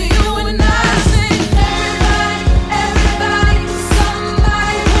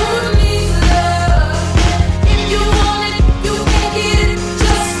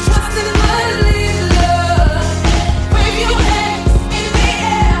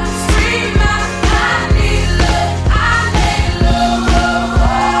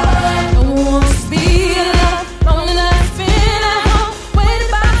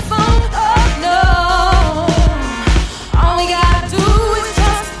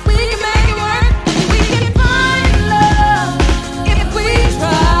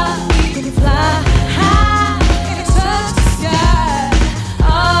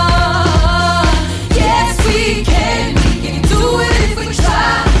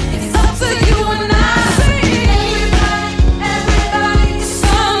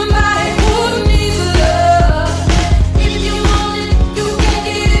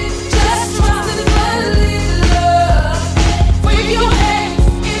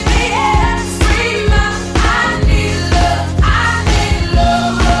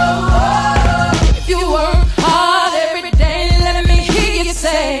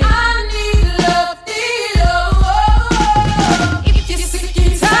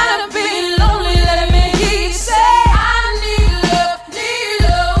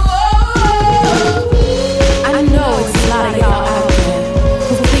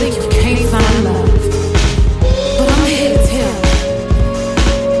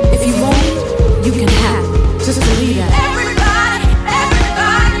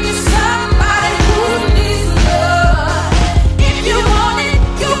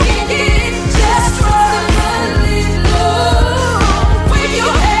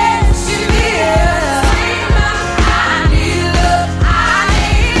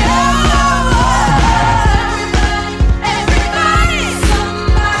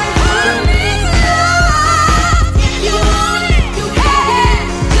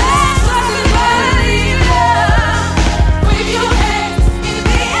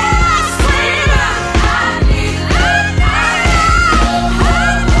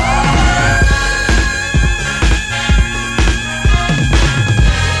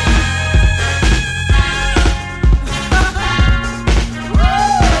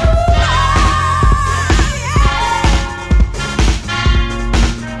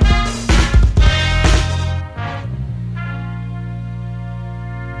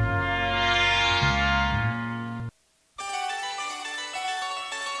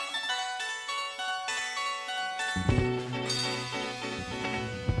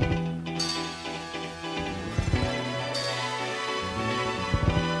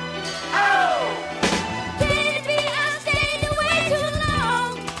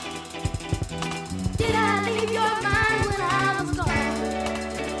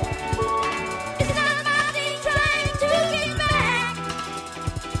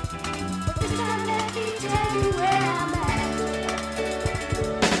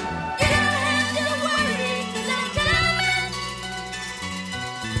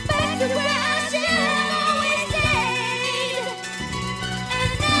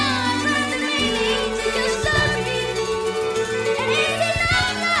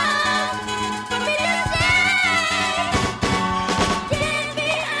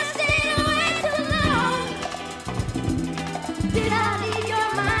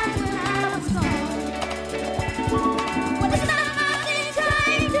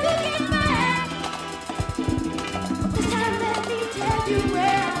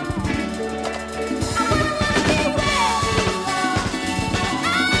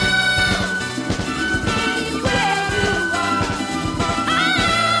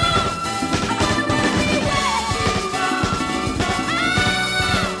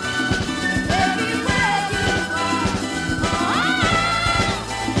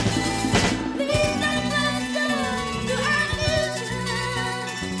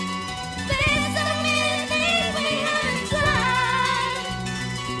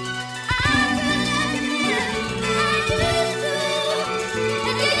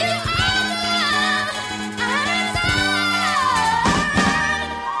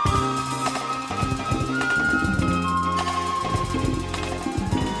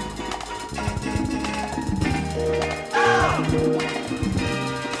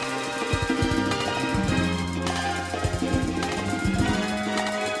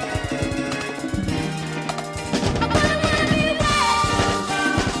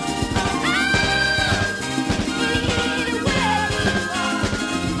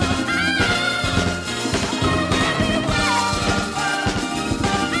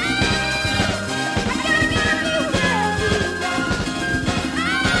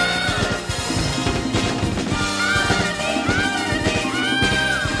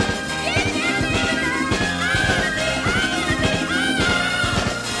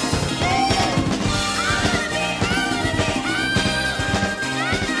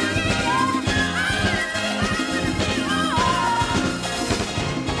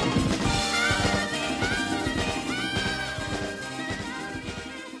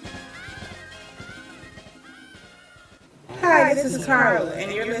Hi, this is Carla, and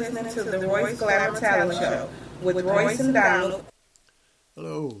you're listening to the Royce Glamour Talent Show with Royce and Donald.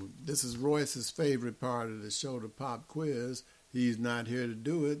 Hello, this is Royce's favorite part of the show, the pop quiz. He's not here to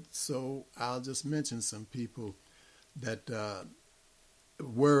do it, so I'll just mention some people that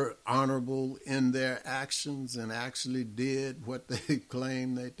were honorable in their actions and actually did what they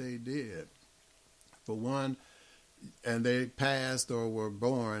claimed that they did. For one, and they passed or were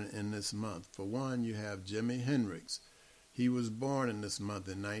born in this month. For one, you have Jimi Hendrix. He was born in this month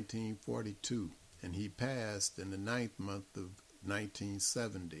in 1942, and he passed in the 9th month of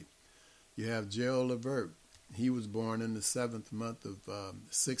 1970. You have Gerald Levert. He was born in the 7th month of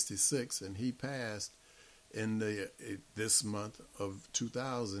 66, and he passed in this month of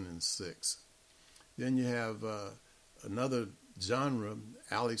 2006. Then you have another genre,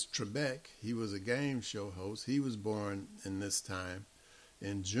 Alex Trebek. He was a game show host. He was born in this time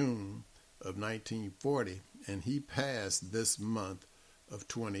in June of 1940, and he passed this month of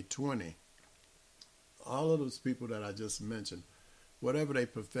 2020. All of those people that I just mentioned, whatever they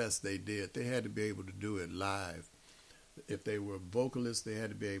professed they did, they had to be able to do it live. If they were vocalists, they had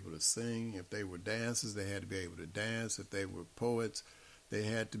to be able to sing. If they were dancers, they had to be able to dance. If they were poets, they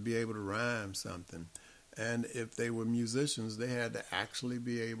had to be able to rhyme something. And if they were musicians, they had to actually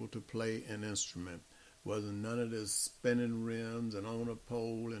be able to play an instrument. Wasn't none of this spinning rims and on a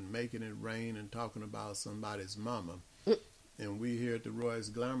pole and making it rain and talking about somebody's mama. And we here at the Royce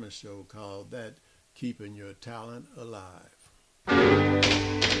Glamour Show called that Keeping Your Talent Alive. I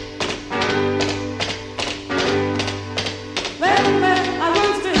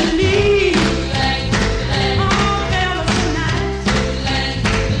want to leave. All fellas are nice,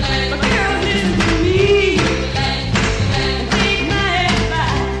 but girls listen to me and take my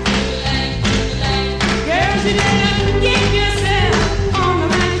advice. Girls, you better get yourself on the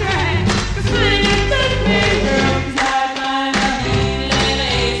right track, 'cause finding a good man, girl, is like finding a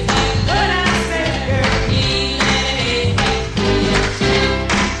healing. What I say, girl, healing.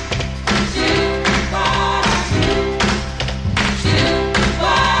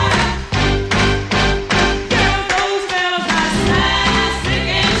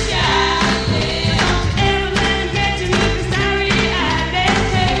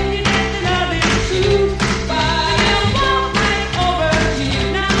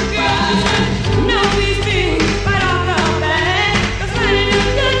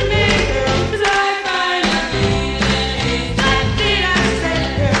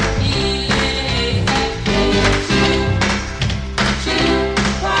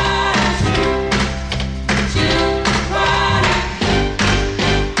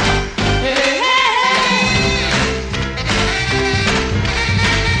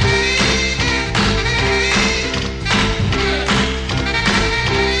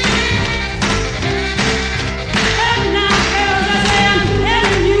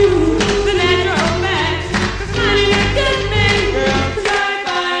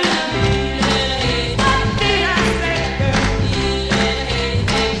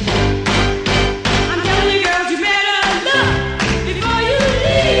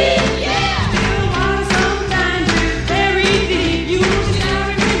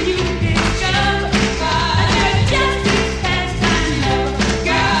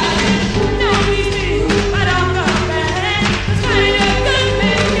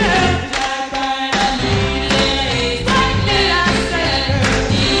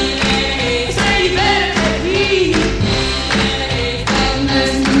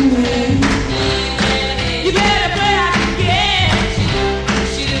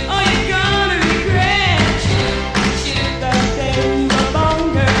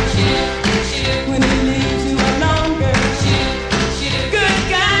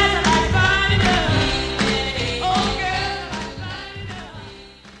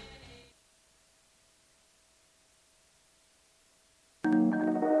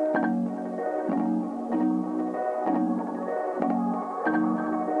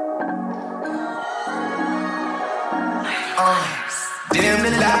 Dim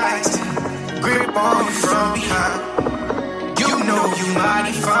the lights, grip on you from behind. You know you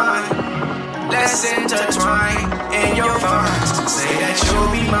mighty fine. Let's intertwine in your vines. Say that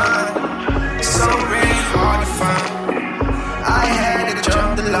you'll be mine. So very hard to find. I had to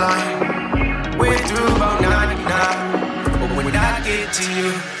jump the line. Went through about 99, but when I get to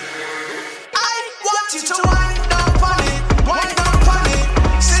you, I want you to wind up on it, wind up on it,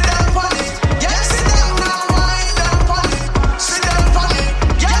 sit down on it. Yeah, sit down now, wind up on it, sit down on it.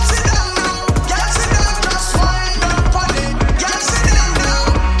 Yeah, sit down now, yeah, sit down, just wind up on it. Yeah, sit down now,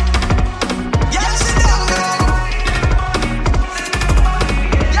 yeah, sit down now.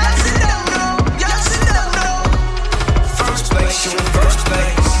 Yeah, sit down now, yeah, sit down now. First place.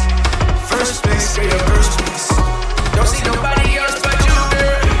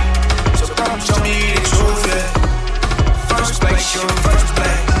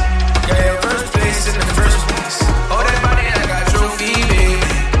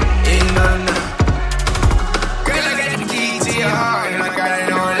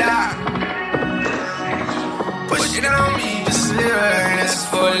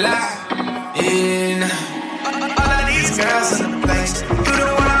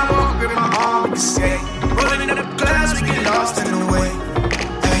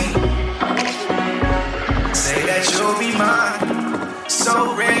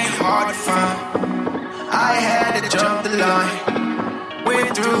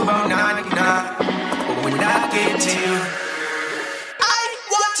 get through about 99. But when I get to you, I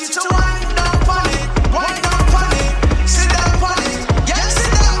want you to wind up on it, wind up on it, sit up on it, yeah,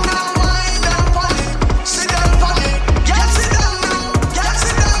 sit down now, wind up on it, sit up on it, yeah, sit down now, yeah,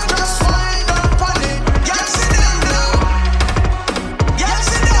 sit down, just wind up on it, yeah, sit down now, yeah,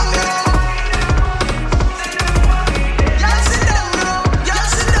 sit down now, yeah, sit down now, yeah,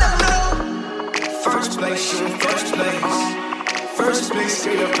 sit down now. First place, you in first place. First place,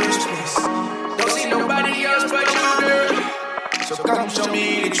 straight up first place. Don't see nobody else but you, girl. So come show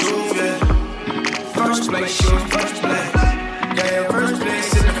me the truth, yeah. First place, you in first place. Yeah, your first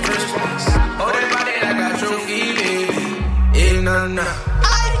place in the first place. Hold that body like a trophy, baby. Yeah, nah, nah.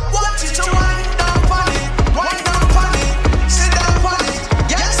 I want you to wind up on it, wind up on it, sit up on it.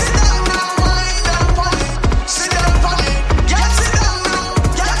 Yeah, sit down now, wind up on it, sit up on it. Yeah, sit down now,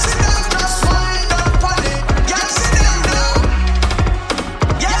 yeah, sit down, just wind up on it. Yeah, sit down now.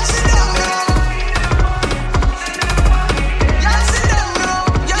 Yeah, sit down now. Yeah, sit down now.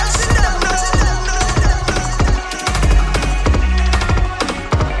 Yeah, sit down now.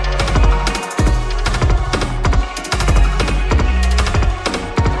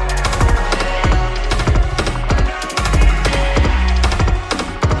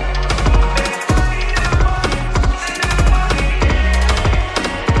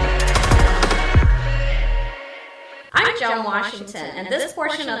 I'm Joan Washington, and this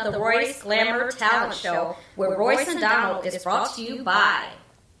portion of the Royce Glamour Talent Show with Royce and Donald is brought to you by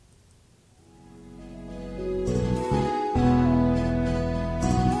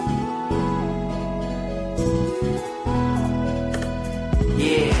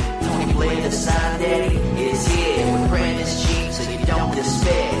Yeah, Tony Blair, the sign daddy, is here with Brandon's cheap so you don't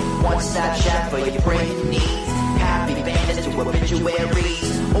despair. One-stop shop for your brand needs. Happy banners to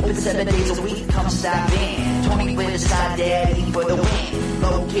obituaries. Open 7 days a week, come stop in. Tony Blair, the sign daddy for the win.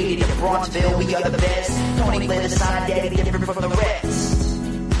 Located in Bronxville, we are the best. Tony Blair, the sign daddy, different from the rest.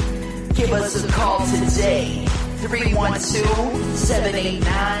 Give us a call today.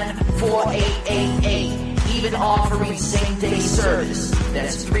 312-789-4888. Even offering same-day service.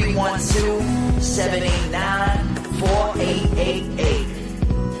 That's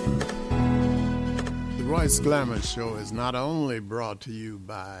 312-789-4888. The Royce Glamour Show is not only brought to you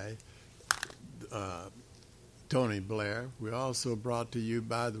by Tony Blair, we're also brought to you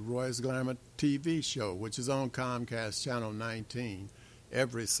by the Royce Glamour TV show, which is on Comcast Channel 19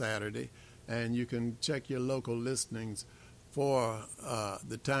 every Saturday. And you can check your local listings for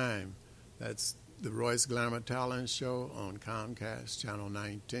the time. That's the Royce Glamour Talent Show on Comcast Channel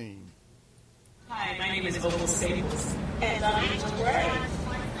 19. Hi, my name is Opal Staples, and I'm Angel Gray,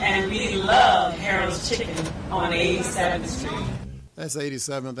 and we love Harold's Chicken on 87th Street. That's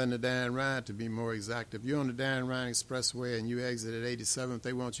 87th and the Dan Ryan, to be more exact. If you're on the Dan Ryan Expressway and you exit at 87th,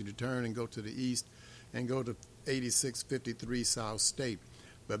 they want you to turn and go to the east and go to 8653 South State.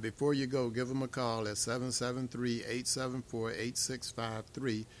 But before you go, give them a call at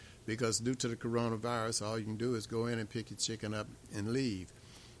 773-874-8653, because due to the coronavirus, all you can do is go in and pick your chicken up and leave.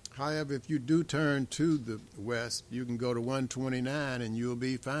 However, if you do turn to the west, you can go to 129 and you'll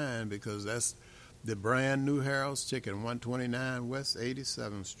be fine, because that's the brand new Harold's Chicken, 129 West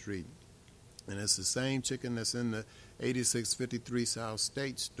 87th Street. And it's the same chicken that's in the 8653 South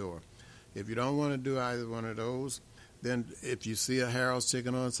State store. If you don't want to do either one of those, then if you see a Harold's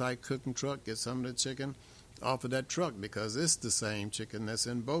Chicken on-site cooking truck, get some of the chicken off of that truck, because it's the same chicken that's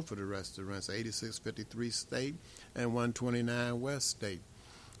in both of the restaurants, 8653 State and 129 West State.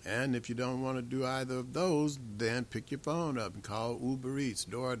 And if you don't want to do either of those, then pick your phone up and call Uber Eats,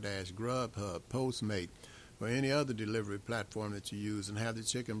 DoorDash, Grubhub, Postmate, or any other delivery platform that you use, and have the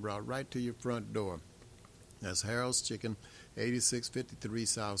chicken brought right to your front door. That's Harold's Chicken, 8653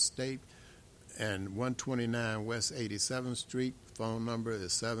 South State and 129 West 87th Street. Phone number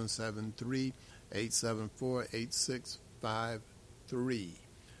is 773-874-8653.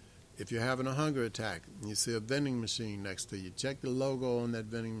 If you're having a hunger attack and you see a vending machine next to you, check the logo on that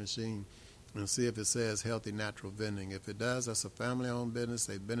vending machine and see if it says Healthy Natural Vending. If it does, that's a family-owned business.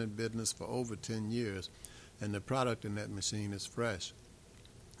 They've been in business for over 10 years, and the product in that machine is fresh.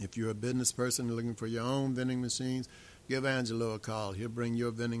 If you're a business person looking for your own vending machines, give Angelo a call. He'll bring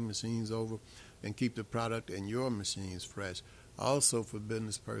your vending machines over and keep the product in your machines fresh. Also, for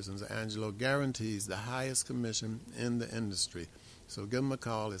business persons, Angelo guarantees the highest commission in the industry. So give them a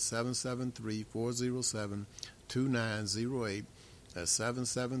call at 773-407-2908. That's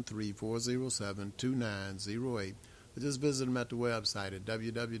 773-407-2908. just visit them at the website at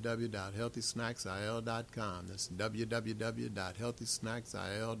www.healthysnacksil.com. That's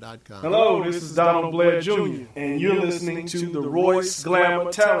www.healthysnacksil.com. Hello, this is Donald Blair Jr., and you're listening to the Royce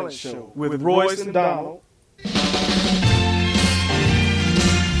Glamour Talent Show with Royce and Donald.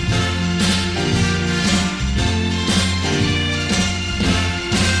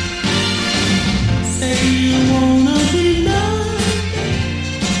 Say you wanna be loved,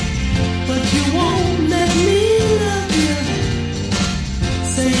 but you won't let me love you.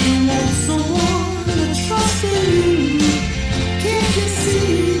 Say you want someone to trust in you. Can't you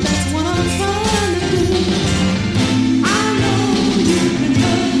see that's what I'm trying to do? I know you've been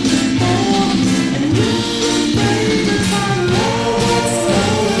hurt before, and you're afraid to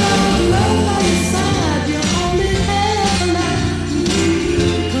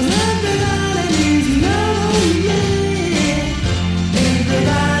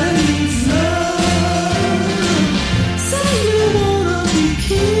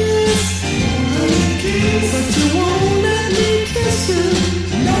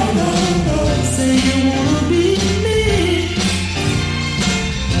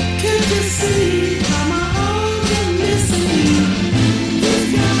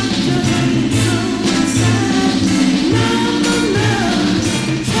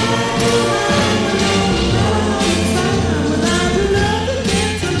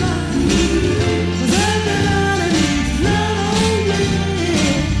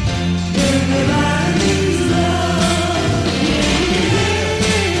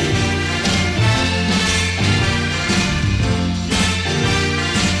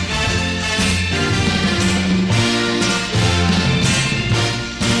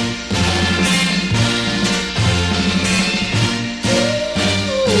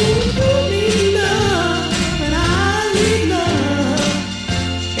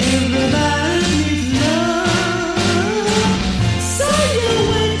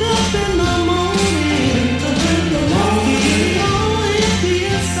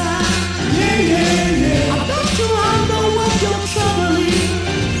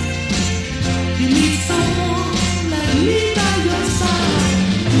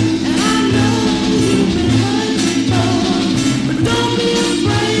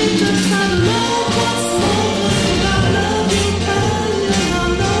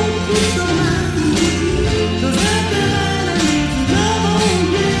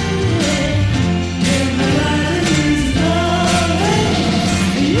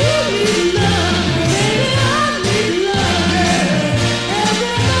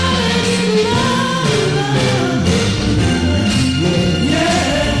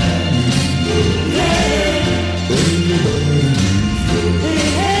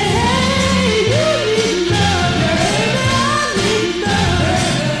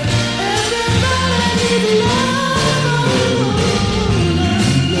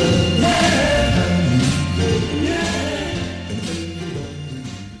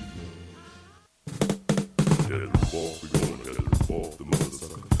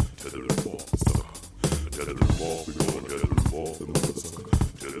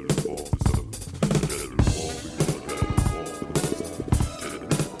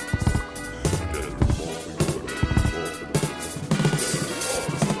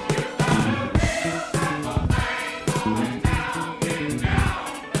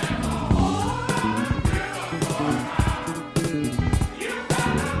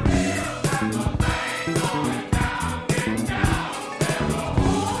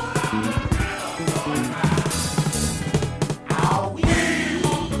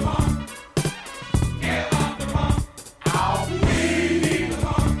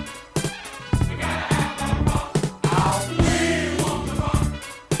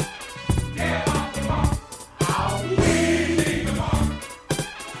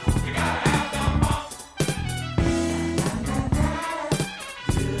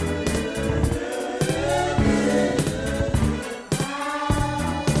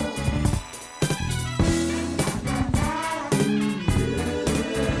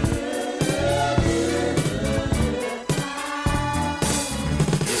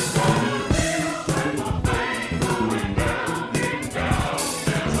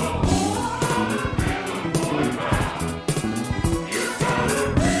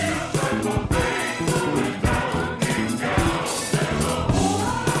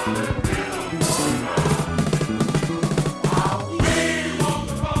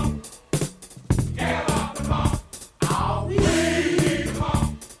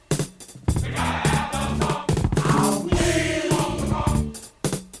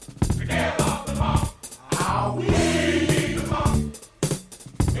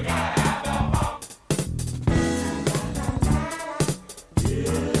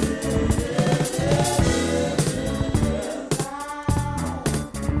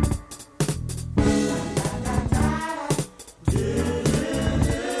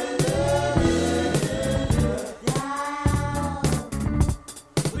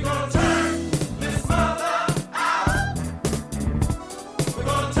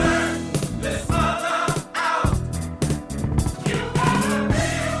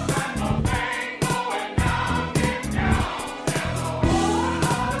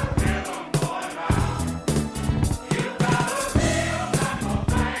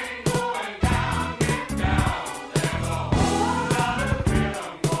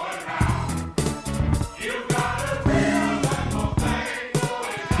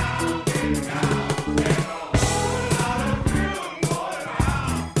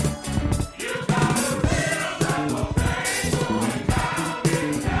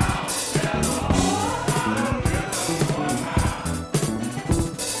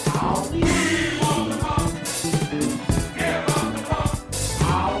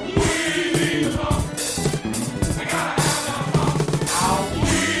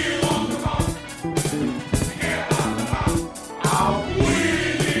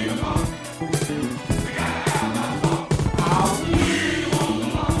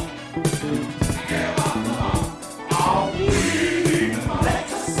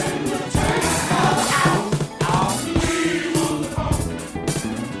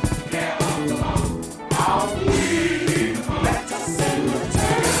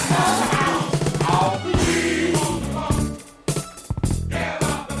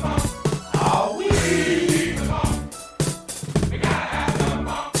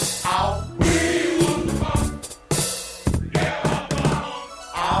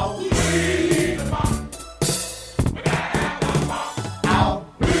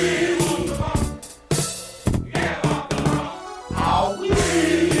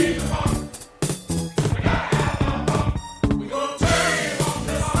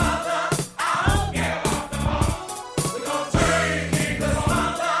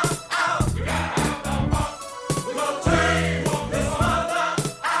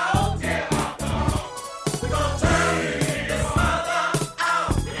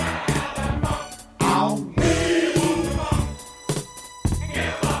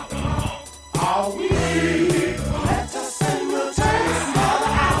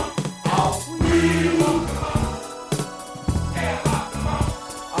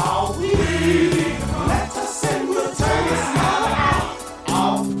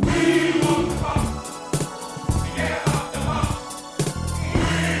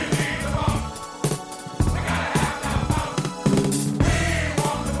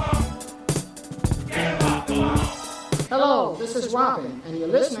is Robin, and you're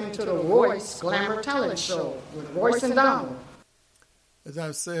listening to the Royce Glamour Talent Show with Royce and Donald. As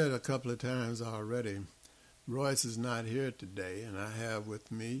I've said a couple of times already, Royce is not here today, and I have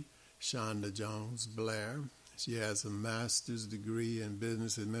with me Shanda Jones Blair. She has a master's degree in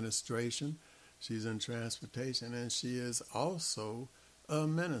business administration. She's in transportation, and she is also a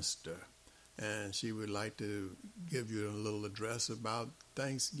minister. And she would like to give you a little address about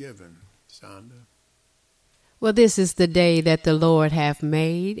Thanksgiving. Shanda. Well, this is the day that the Lord hath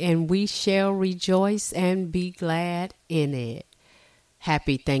made, and we shall rejoice and be glad in it.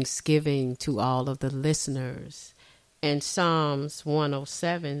 Happy Thanksgiving to all of the listeners. And Psalms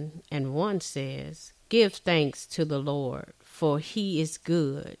 107:1 says, "Give thanks to the Lord, for he is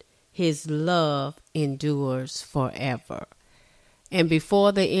good. His love endures forever." And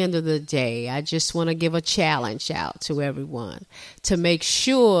before the end of the day, I just want to give a challenge out to everyone to make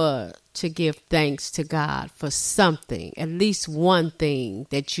sure to give thanks to God for something, at least one thing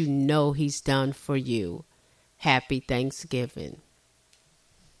that you know he's done for you. Happy Thanksgiving.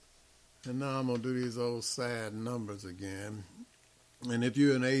 And now I'm going to do these old sad numbers again. And if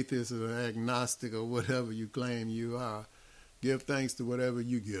you're an atheist or an agnostic or whatever you claim you are, give thanks to whatever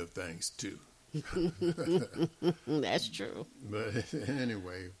you give thanks to. That's true. But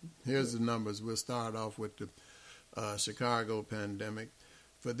anyway, here's the numbers. We'll start off with the Chicago pandemic.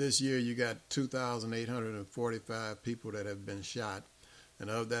 For this year, you got 2,845 people that have been shot. And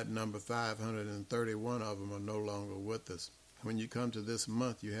of that number, 531 of them are no longer with us. When you come to this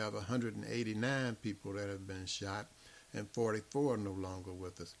month, you have 189 people that have been shot and 44 no longer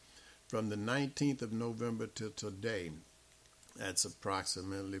with us. From the 19th of November till today, that's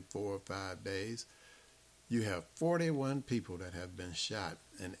approximately 4 or 5 days, you have 41 people that have been shot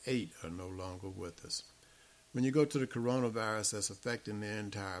and 8 are no longer with us. When you go to the coronavirus that's affecting the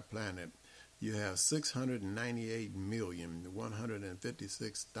entire planet, you have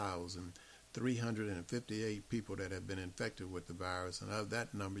 698,156,358 people that have been infected with the virus, and of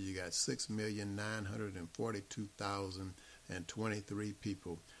that number you got 6,942,023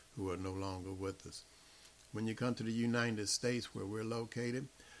 people who are no longer with us. When you come to the United States, where we're located,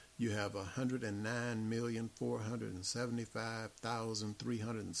 you have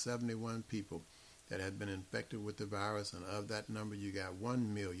 109,475,371 people that have been infected with the virus, and of that number you got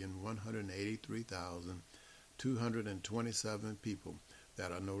 1,183,227 people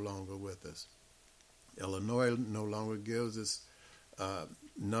that are no longer with us. Illinois no longer gives us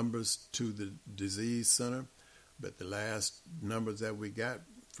numbers to the disease center, but the last numbers that we got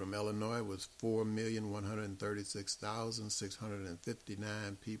from Illinois was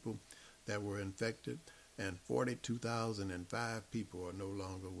 4,136,659 people that were infected, and 42,005 people are no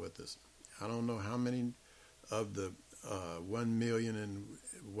longer with us. I don't know how many of the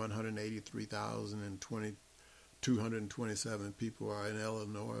 1,183,227 people are in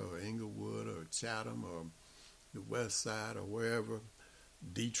Illinois or Inglewood or Chatham or the West Side or wherever.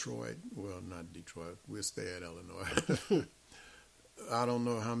 Detroit, well, not Detroit, we'll stay at Illinois. I don't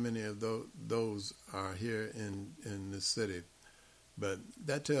know how many of those are here in the city, but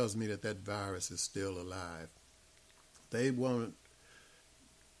that tells me that virus is still alive. They won't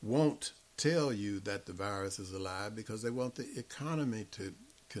tell you that the virus is alive because they want the economy to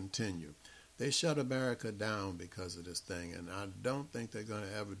continue. They shut America down because of this thing, and I don't think they're going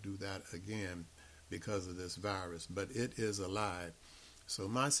to ever do that again because of this virus, but it is alive. So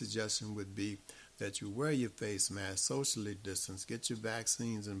my suggestion would be that you wear your face mask, socially distance, get your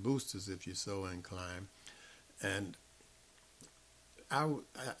vaccines and boosters if you're so inclined. And,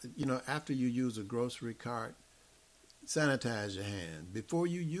 after you use a grocery cart, sanitize your hands. Before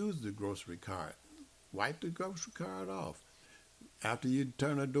you use the grocery cart, wipe the grocery cart off. After you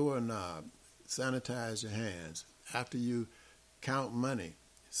turn a doorknob, sanitize your hands. After you count money,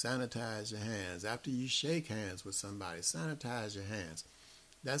 sanitize your hands. After you shake hands with somebody, sanitize your hands.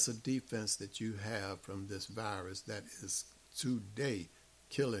 That's a defense that you have from this virus that is today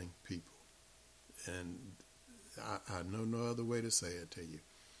killing people. And I know no other way to say it to you.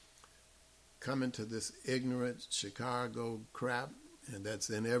 Coming to this ignorant Chicago crap, and that's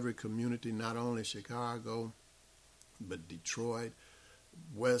in every community, not only Chicago, but Detroit,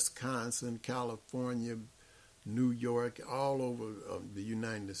 Wisconsin, California, New York, all over the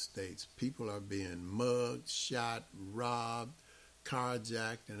United States. People are being mugged, shot, robbed,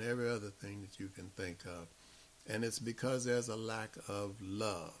 carjacked, and every other thing that you can think of. And it's because there's a lack of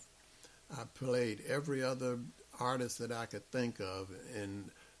love. I played every other artist that I could think of,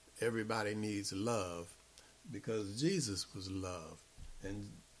 and everybody needs love because Jesus was love. And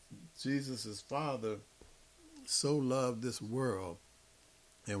Jesus' Father so loved this world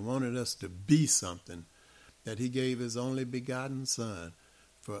and wanted us to be something that he gave his only begotten Son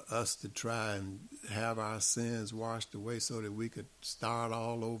for us to try and have our sins washed away so that we could start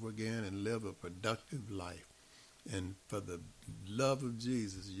all over again and live a productive life. And for the love of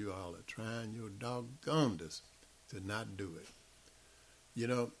Jesus, you all are trying your doggonedest to not do it. You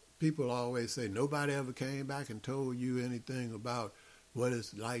know, people always say nobody ever came back and told you anything about what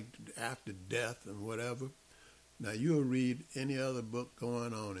it's like after death and whatever. Now, you'll read any other book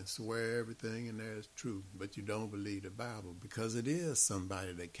going on and swear everything in there is true, but you don't believe the Bible because it is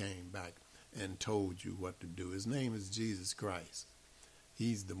somebody that came back and told you what to do. His name is Jesus Christ.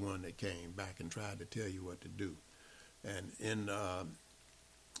 He's the one that came back and tried to tell you what to do. And in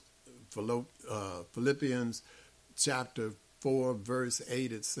Philippians chapter 4, verse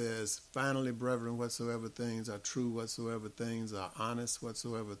 8, it says, "Finally, brethren, whatsoever things are true, whatsoever things are honest,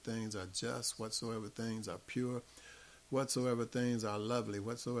 whatsoever things are just, whatsoever things are pure, whatsoever things are lovely,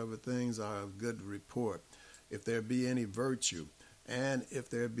 whatsoever things are of good report, if there be any virtue, and if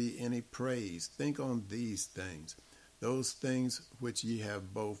there be any praise, think on these things. Those things which ye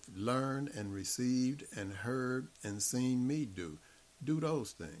have both learned and received and heard and seen me do, do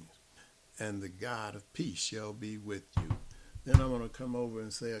those things, and the God of peace shall be with you." Then I'm going to come over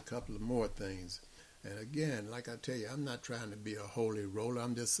and say a couple of more things. And again, like I tell you, I'm not trying to be a holy roller.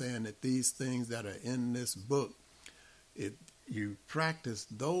 I'm just saying that these things that are in this book, if you practice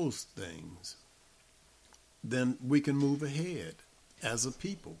those things, then we can move ahead as a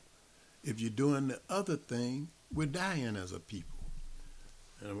people. If you're doing the other thing, we're dying as a people.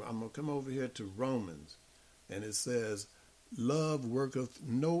 And I'm going to come over here to Romans, and it says, "Love worketh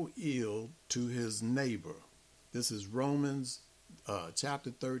no ill to his neighbor." This is Romans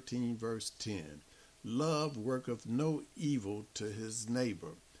chapter 13, verse 10. "Love worketh no evil to his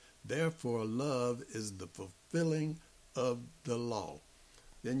neighbor. Therefore, love is the fulfilling of the law."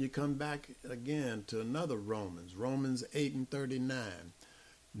 Then you come back again to another Romans 8 and 39.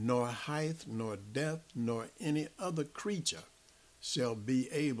 "Nor height, nor depth, nor any other creature shall be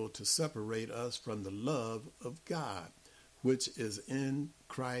able to separate us from the love of God, which is in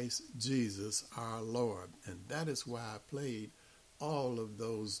Christ Jesus our Lord." And that is why I played all of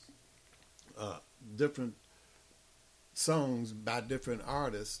those different songs by different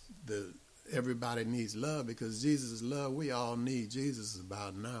artists. Everybody needs love, because Jesus' love, we all need Jesus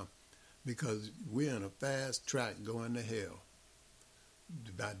about now, because we're in a fast track going to hell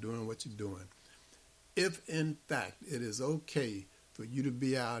by doing what you're doing. If in fact it is okay for you to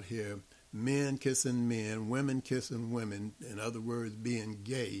be out here, men kissing men, women kissing women, in other words, being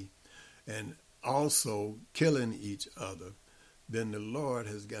gay, and also killing each other, then the Lord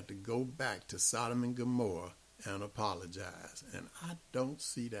has got to go back to Sodom and Gomorrah and apologize. And I don't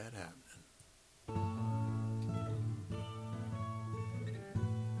see that happening.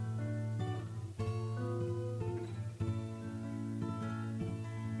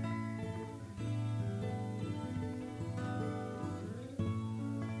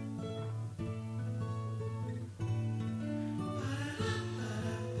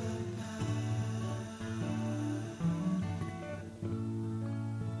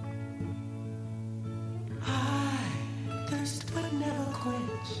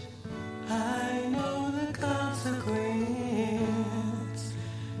 I know the consequence,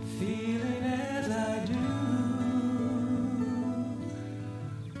 feeling as I do.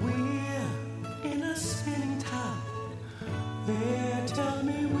 We're in a spinning top, there, tell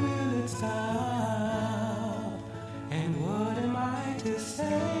me, will it stop? And what am I to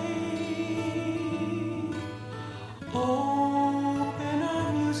say? Open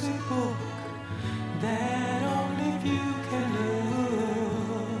our music book, that only few can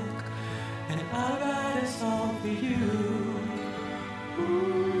look, and I'll write a song for you.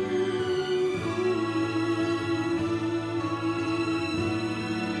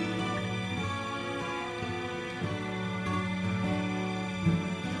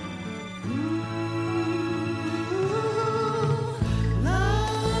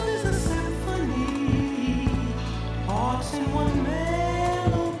 Love is a symphony, hearts in one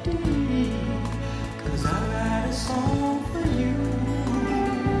melody, 'cause I write a song for you.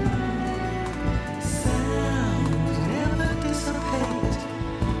 Sounds never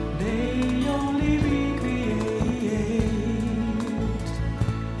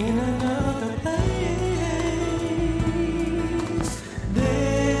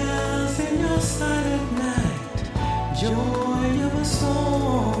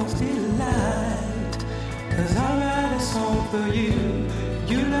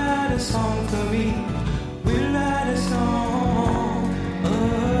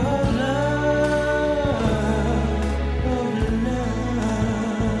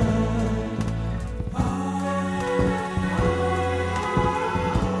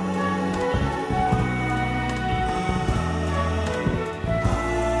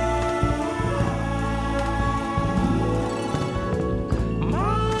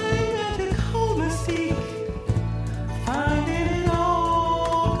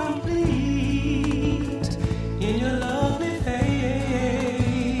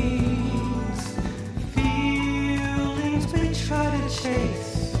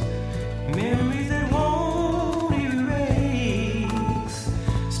chase, memories that won't erase,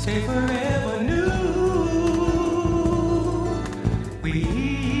 stay forever new. We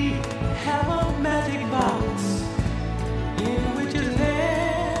have a magic box in which is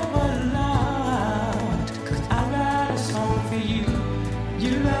never locked. 'Cause I write a song for you,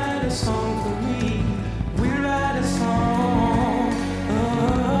 you write a song for me, we write a song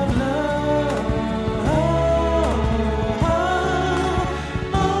of love.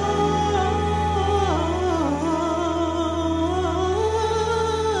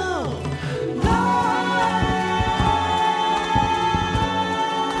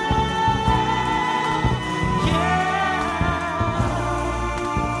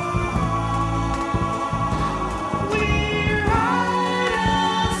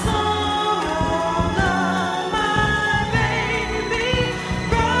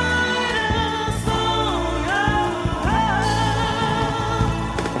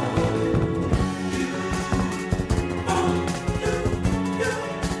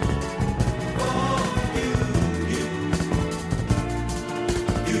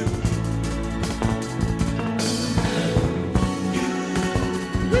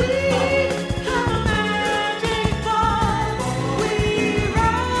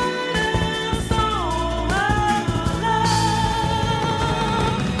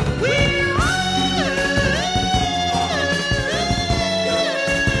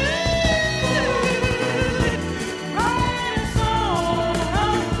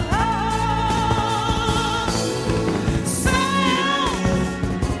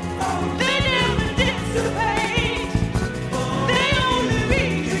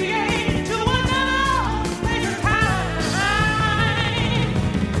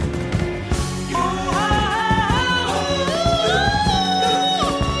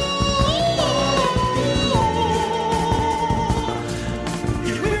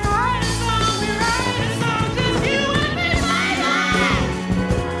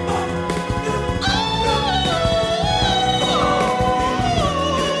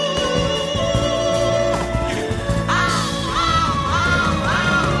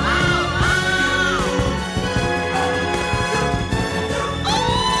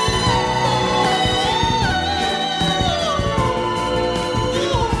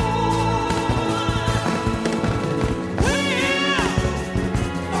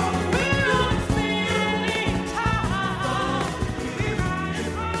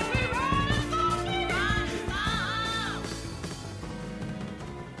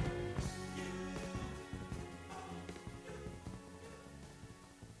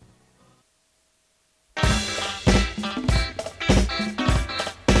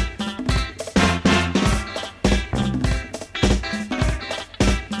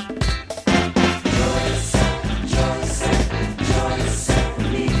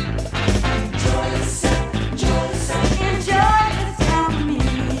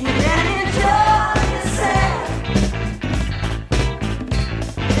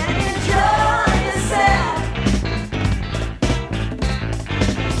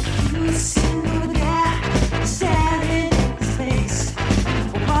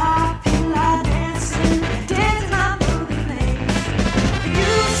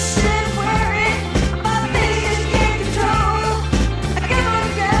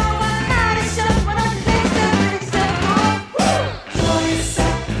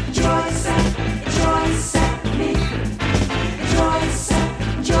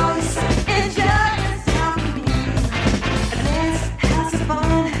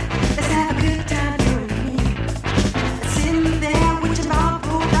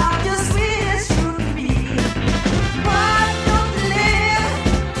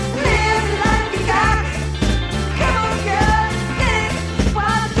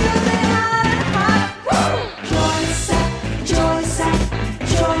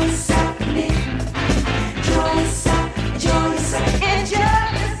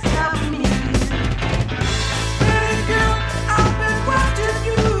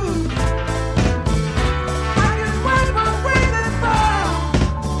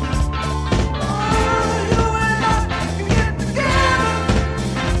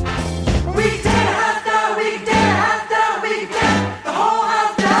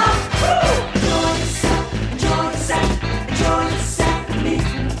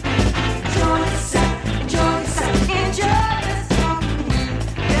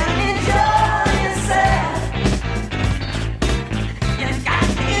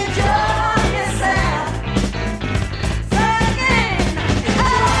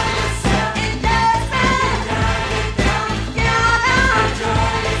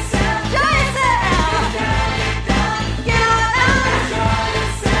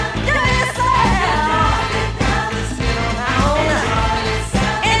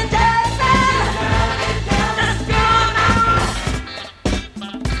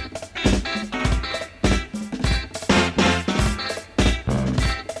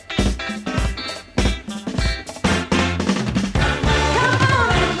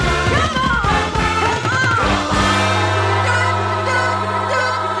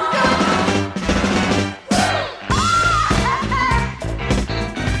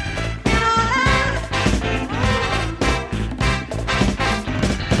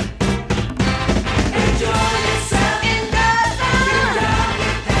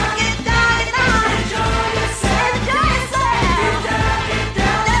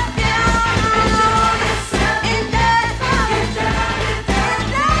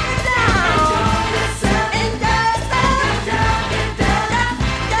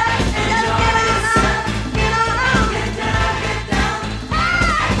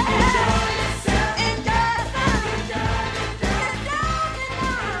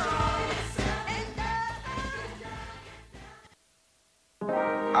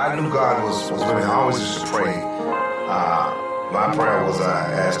 I knew God was with me. I always used to pray. My prayer was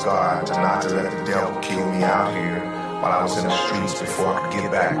I asked God not to let the devil kill me out here while I was in the streets before I could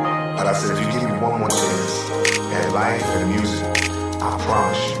get back. But I said, if you give me one more chance at life and music, I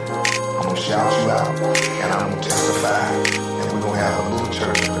promise you, I'm going to shout you out and I'm going to testify and we're going to have a little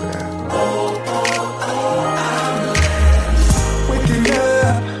church for that. Waking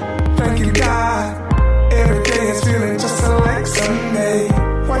up, thanking God. Every day is feeling just like Sunday.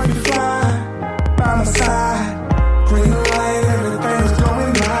 Wifey fly by my side. Green light, everything's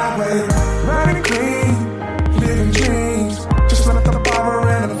going my way. Riding clean, living dreams. Just like the barber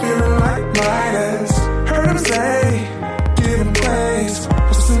and I'm feeling like Midas. Heard him say, give him praise.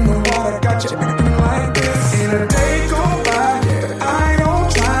 What's in the water got you acting like this? Ain't a day go by, I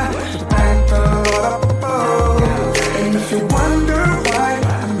don't try to thank the Lord up above. And if you wonder why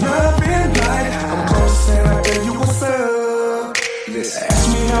I'm loving life, I'm close and I tell you what's up. Ask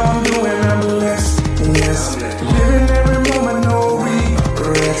me how I'm doing, I'm blessed. Yes, living every moment, no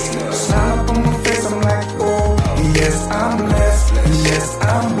regrets. Smile up on my face, I'm like, oh, yes, I'm blessed. Yes,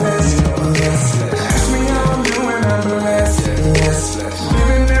 I'm blessed. Yes, ask me how I'm doing, I'm blessed. Yes,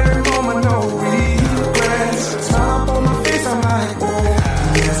 living every moment, no regrets. Smile up on my face, I'm like, oh,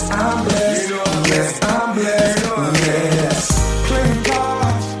 yes, I'm blessed. Yes, I'm blessed. Yes, playing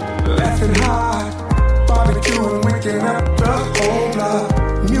cards, laughing hard, barbecuing, waking up the whole block.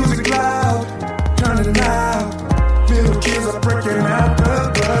 Music loud, turning out,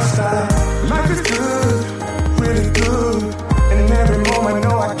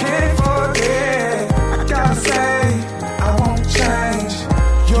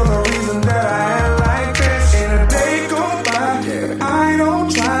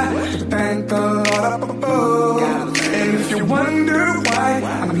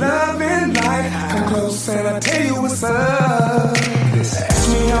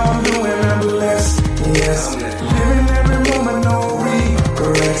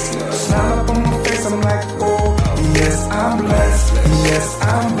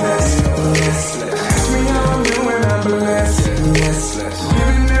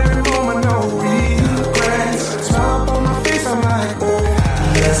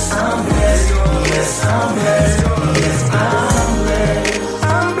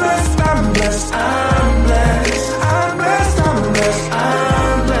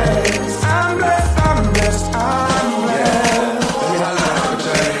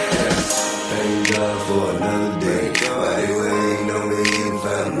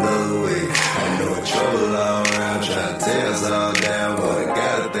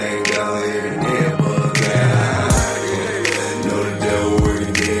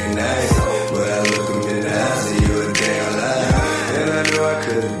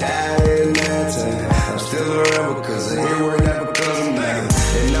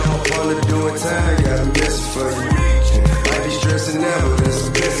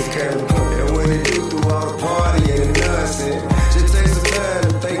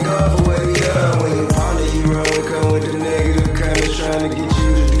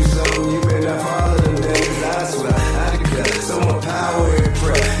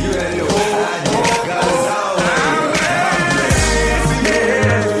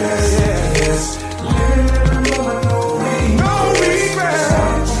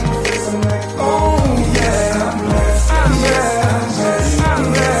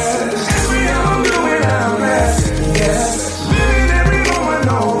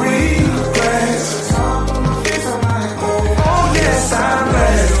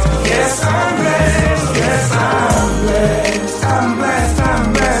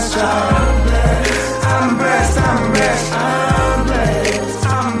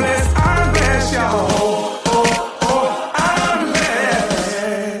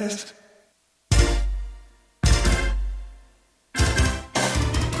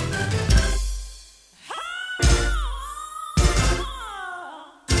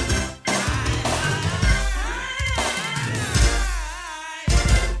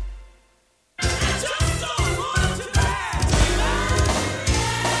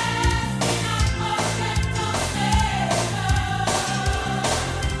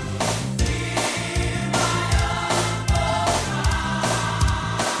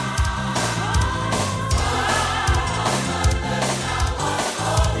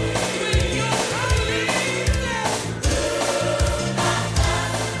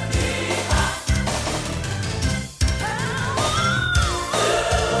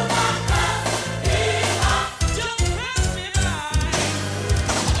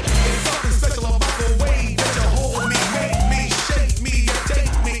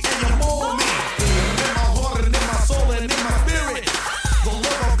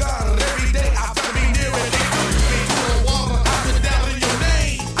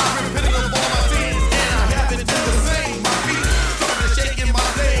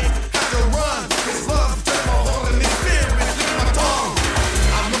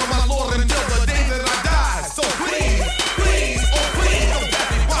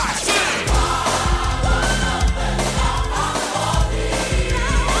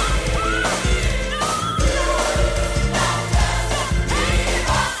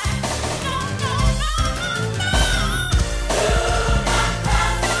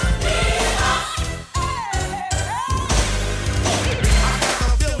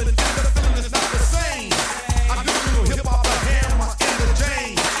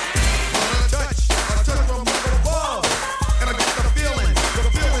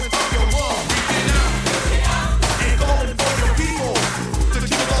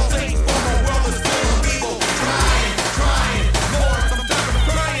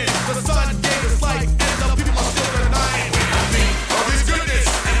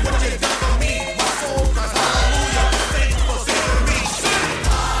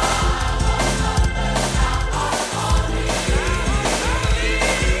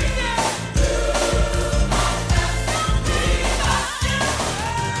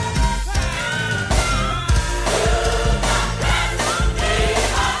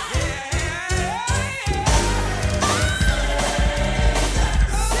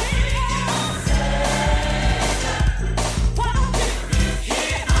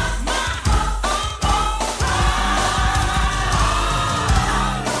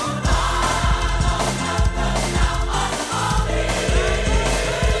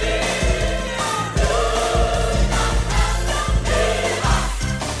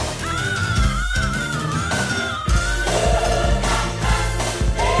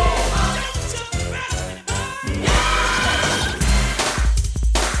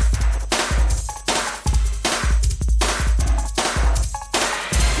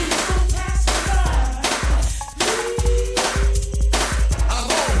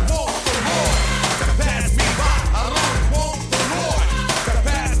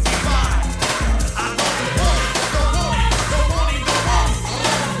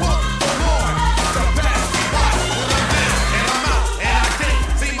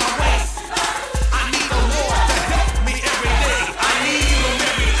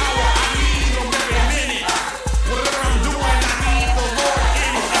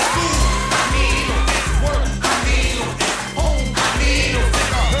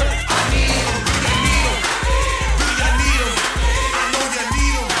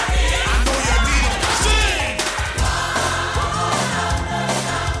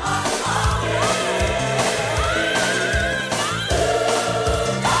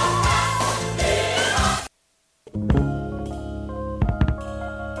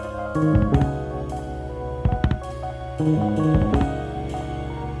 Desire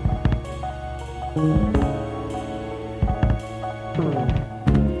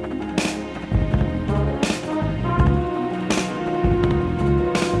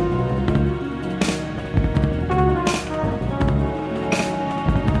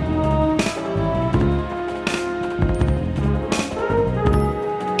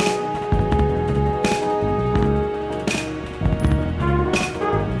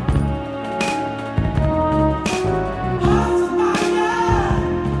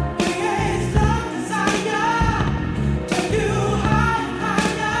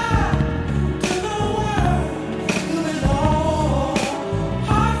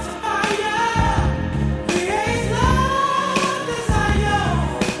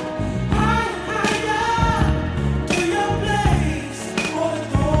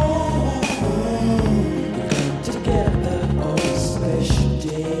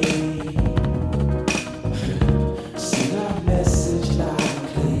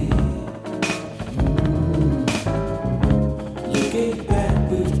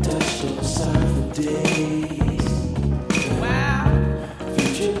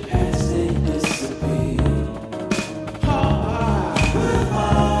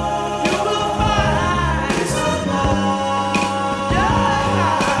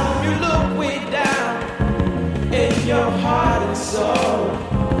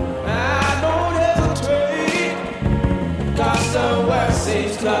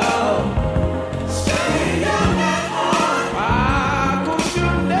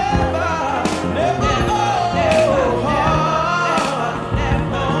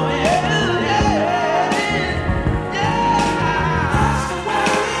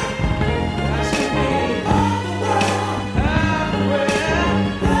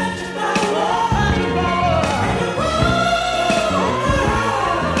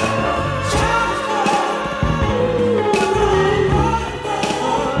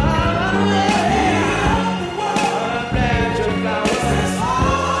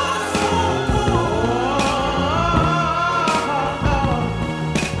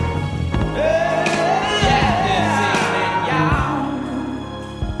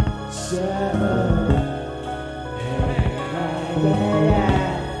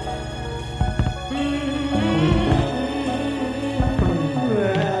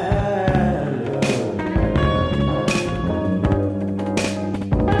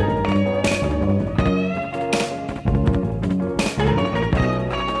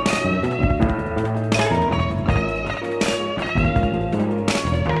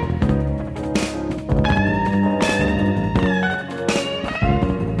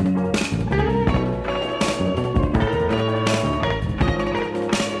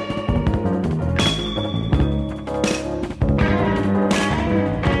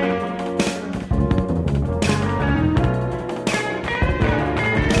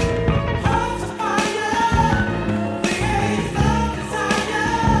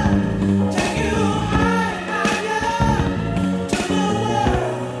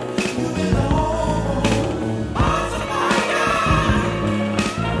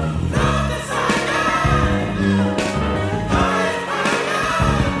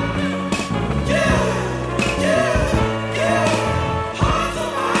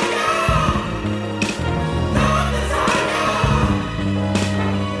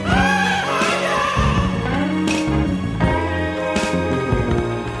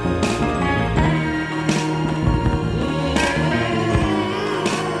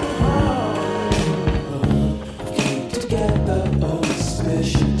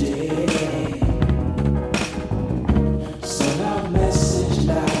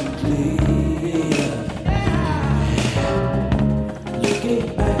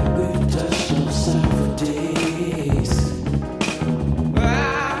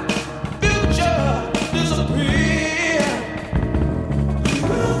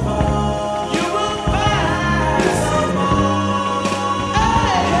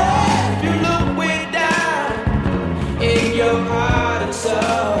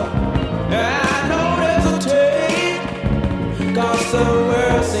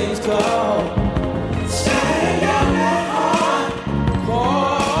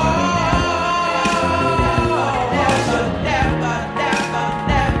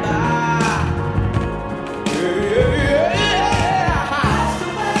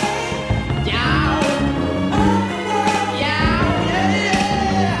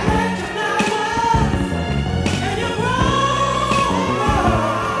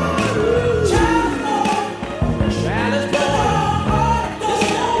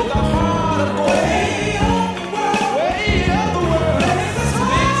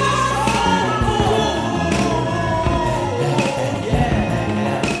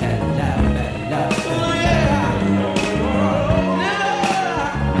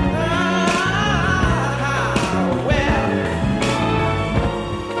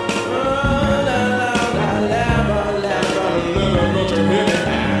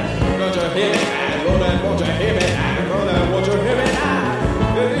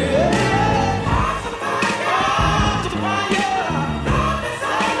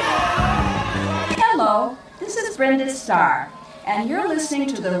Hello, this is Brenda Starr, and you're listening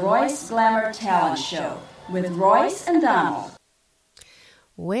to the Royce Glamour Talent Show with Royce and Donald.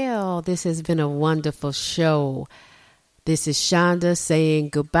 Well, this has been a wonderful show. This is Shanda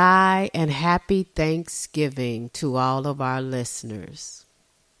saying goodbye and happy Thanksgiving to all of our listeners.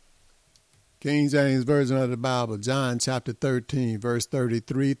 King James Version of the Bible, John chapter 13, verse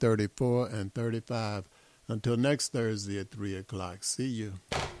 33, 34, and 35. Until next Thursday at 3 o'clock. See you.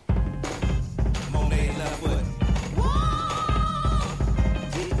 Monet left foot.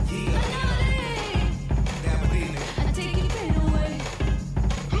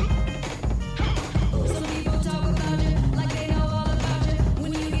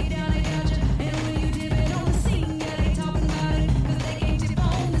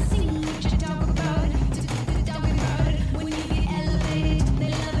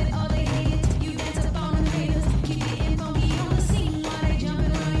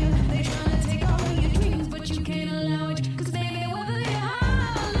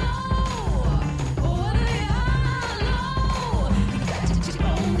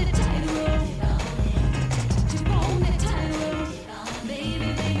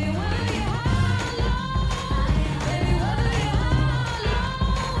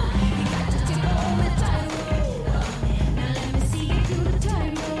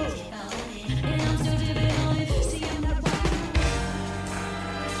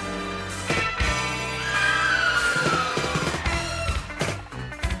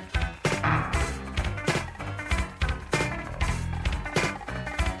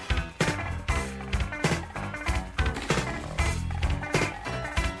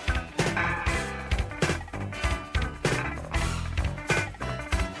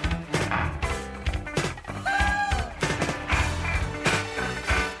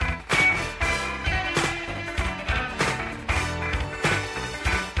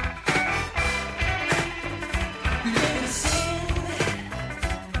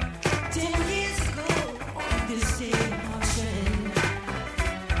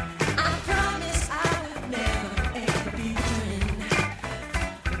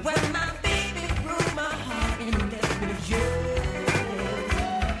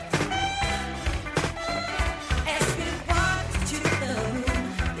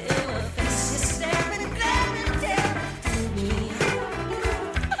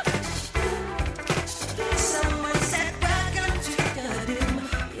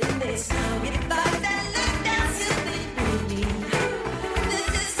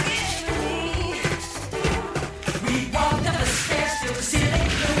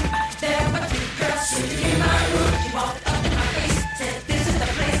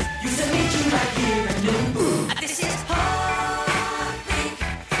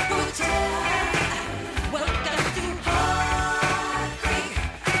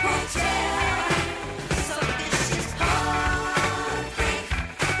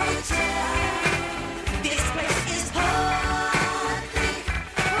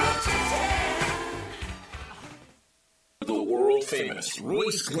 Famous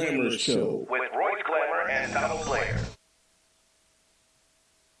Royce Glamour Show with Royce Glamour and Donald Blair.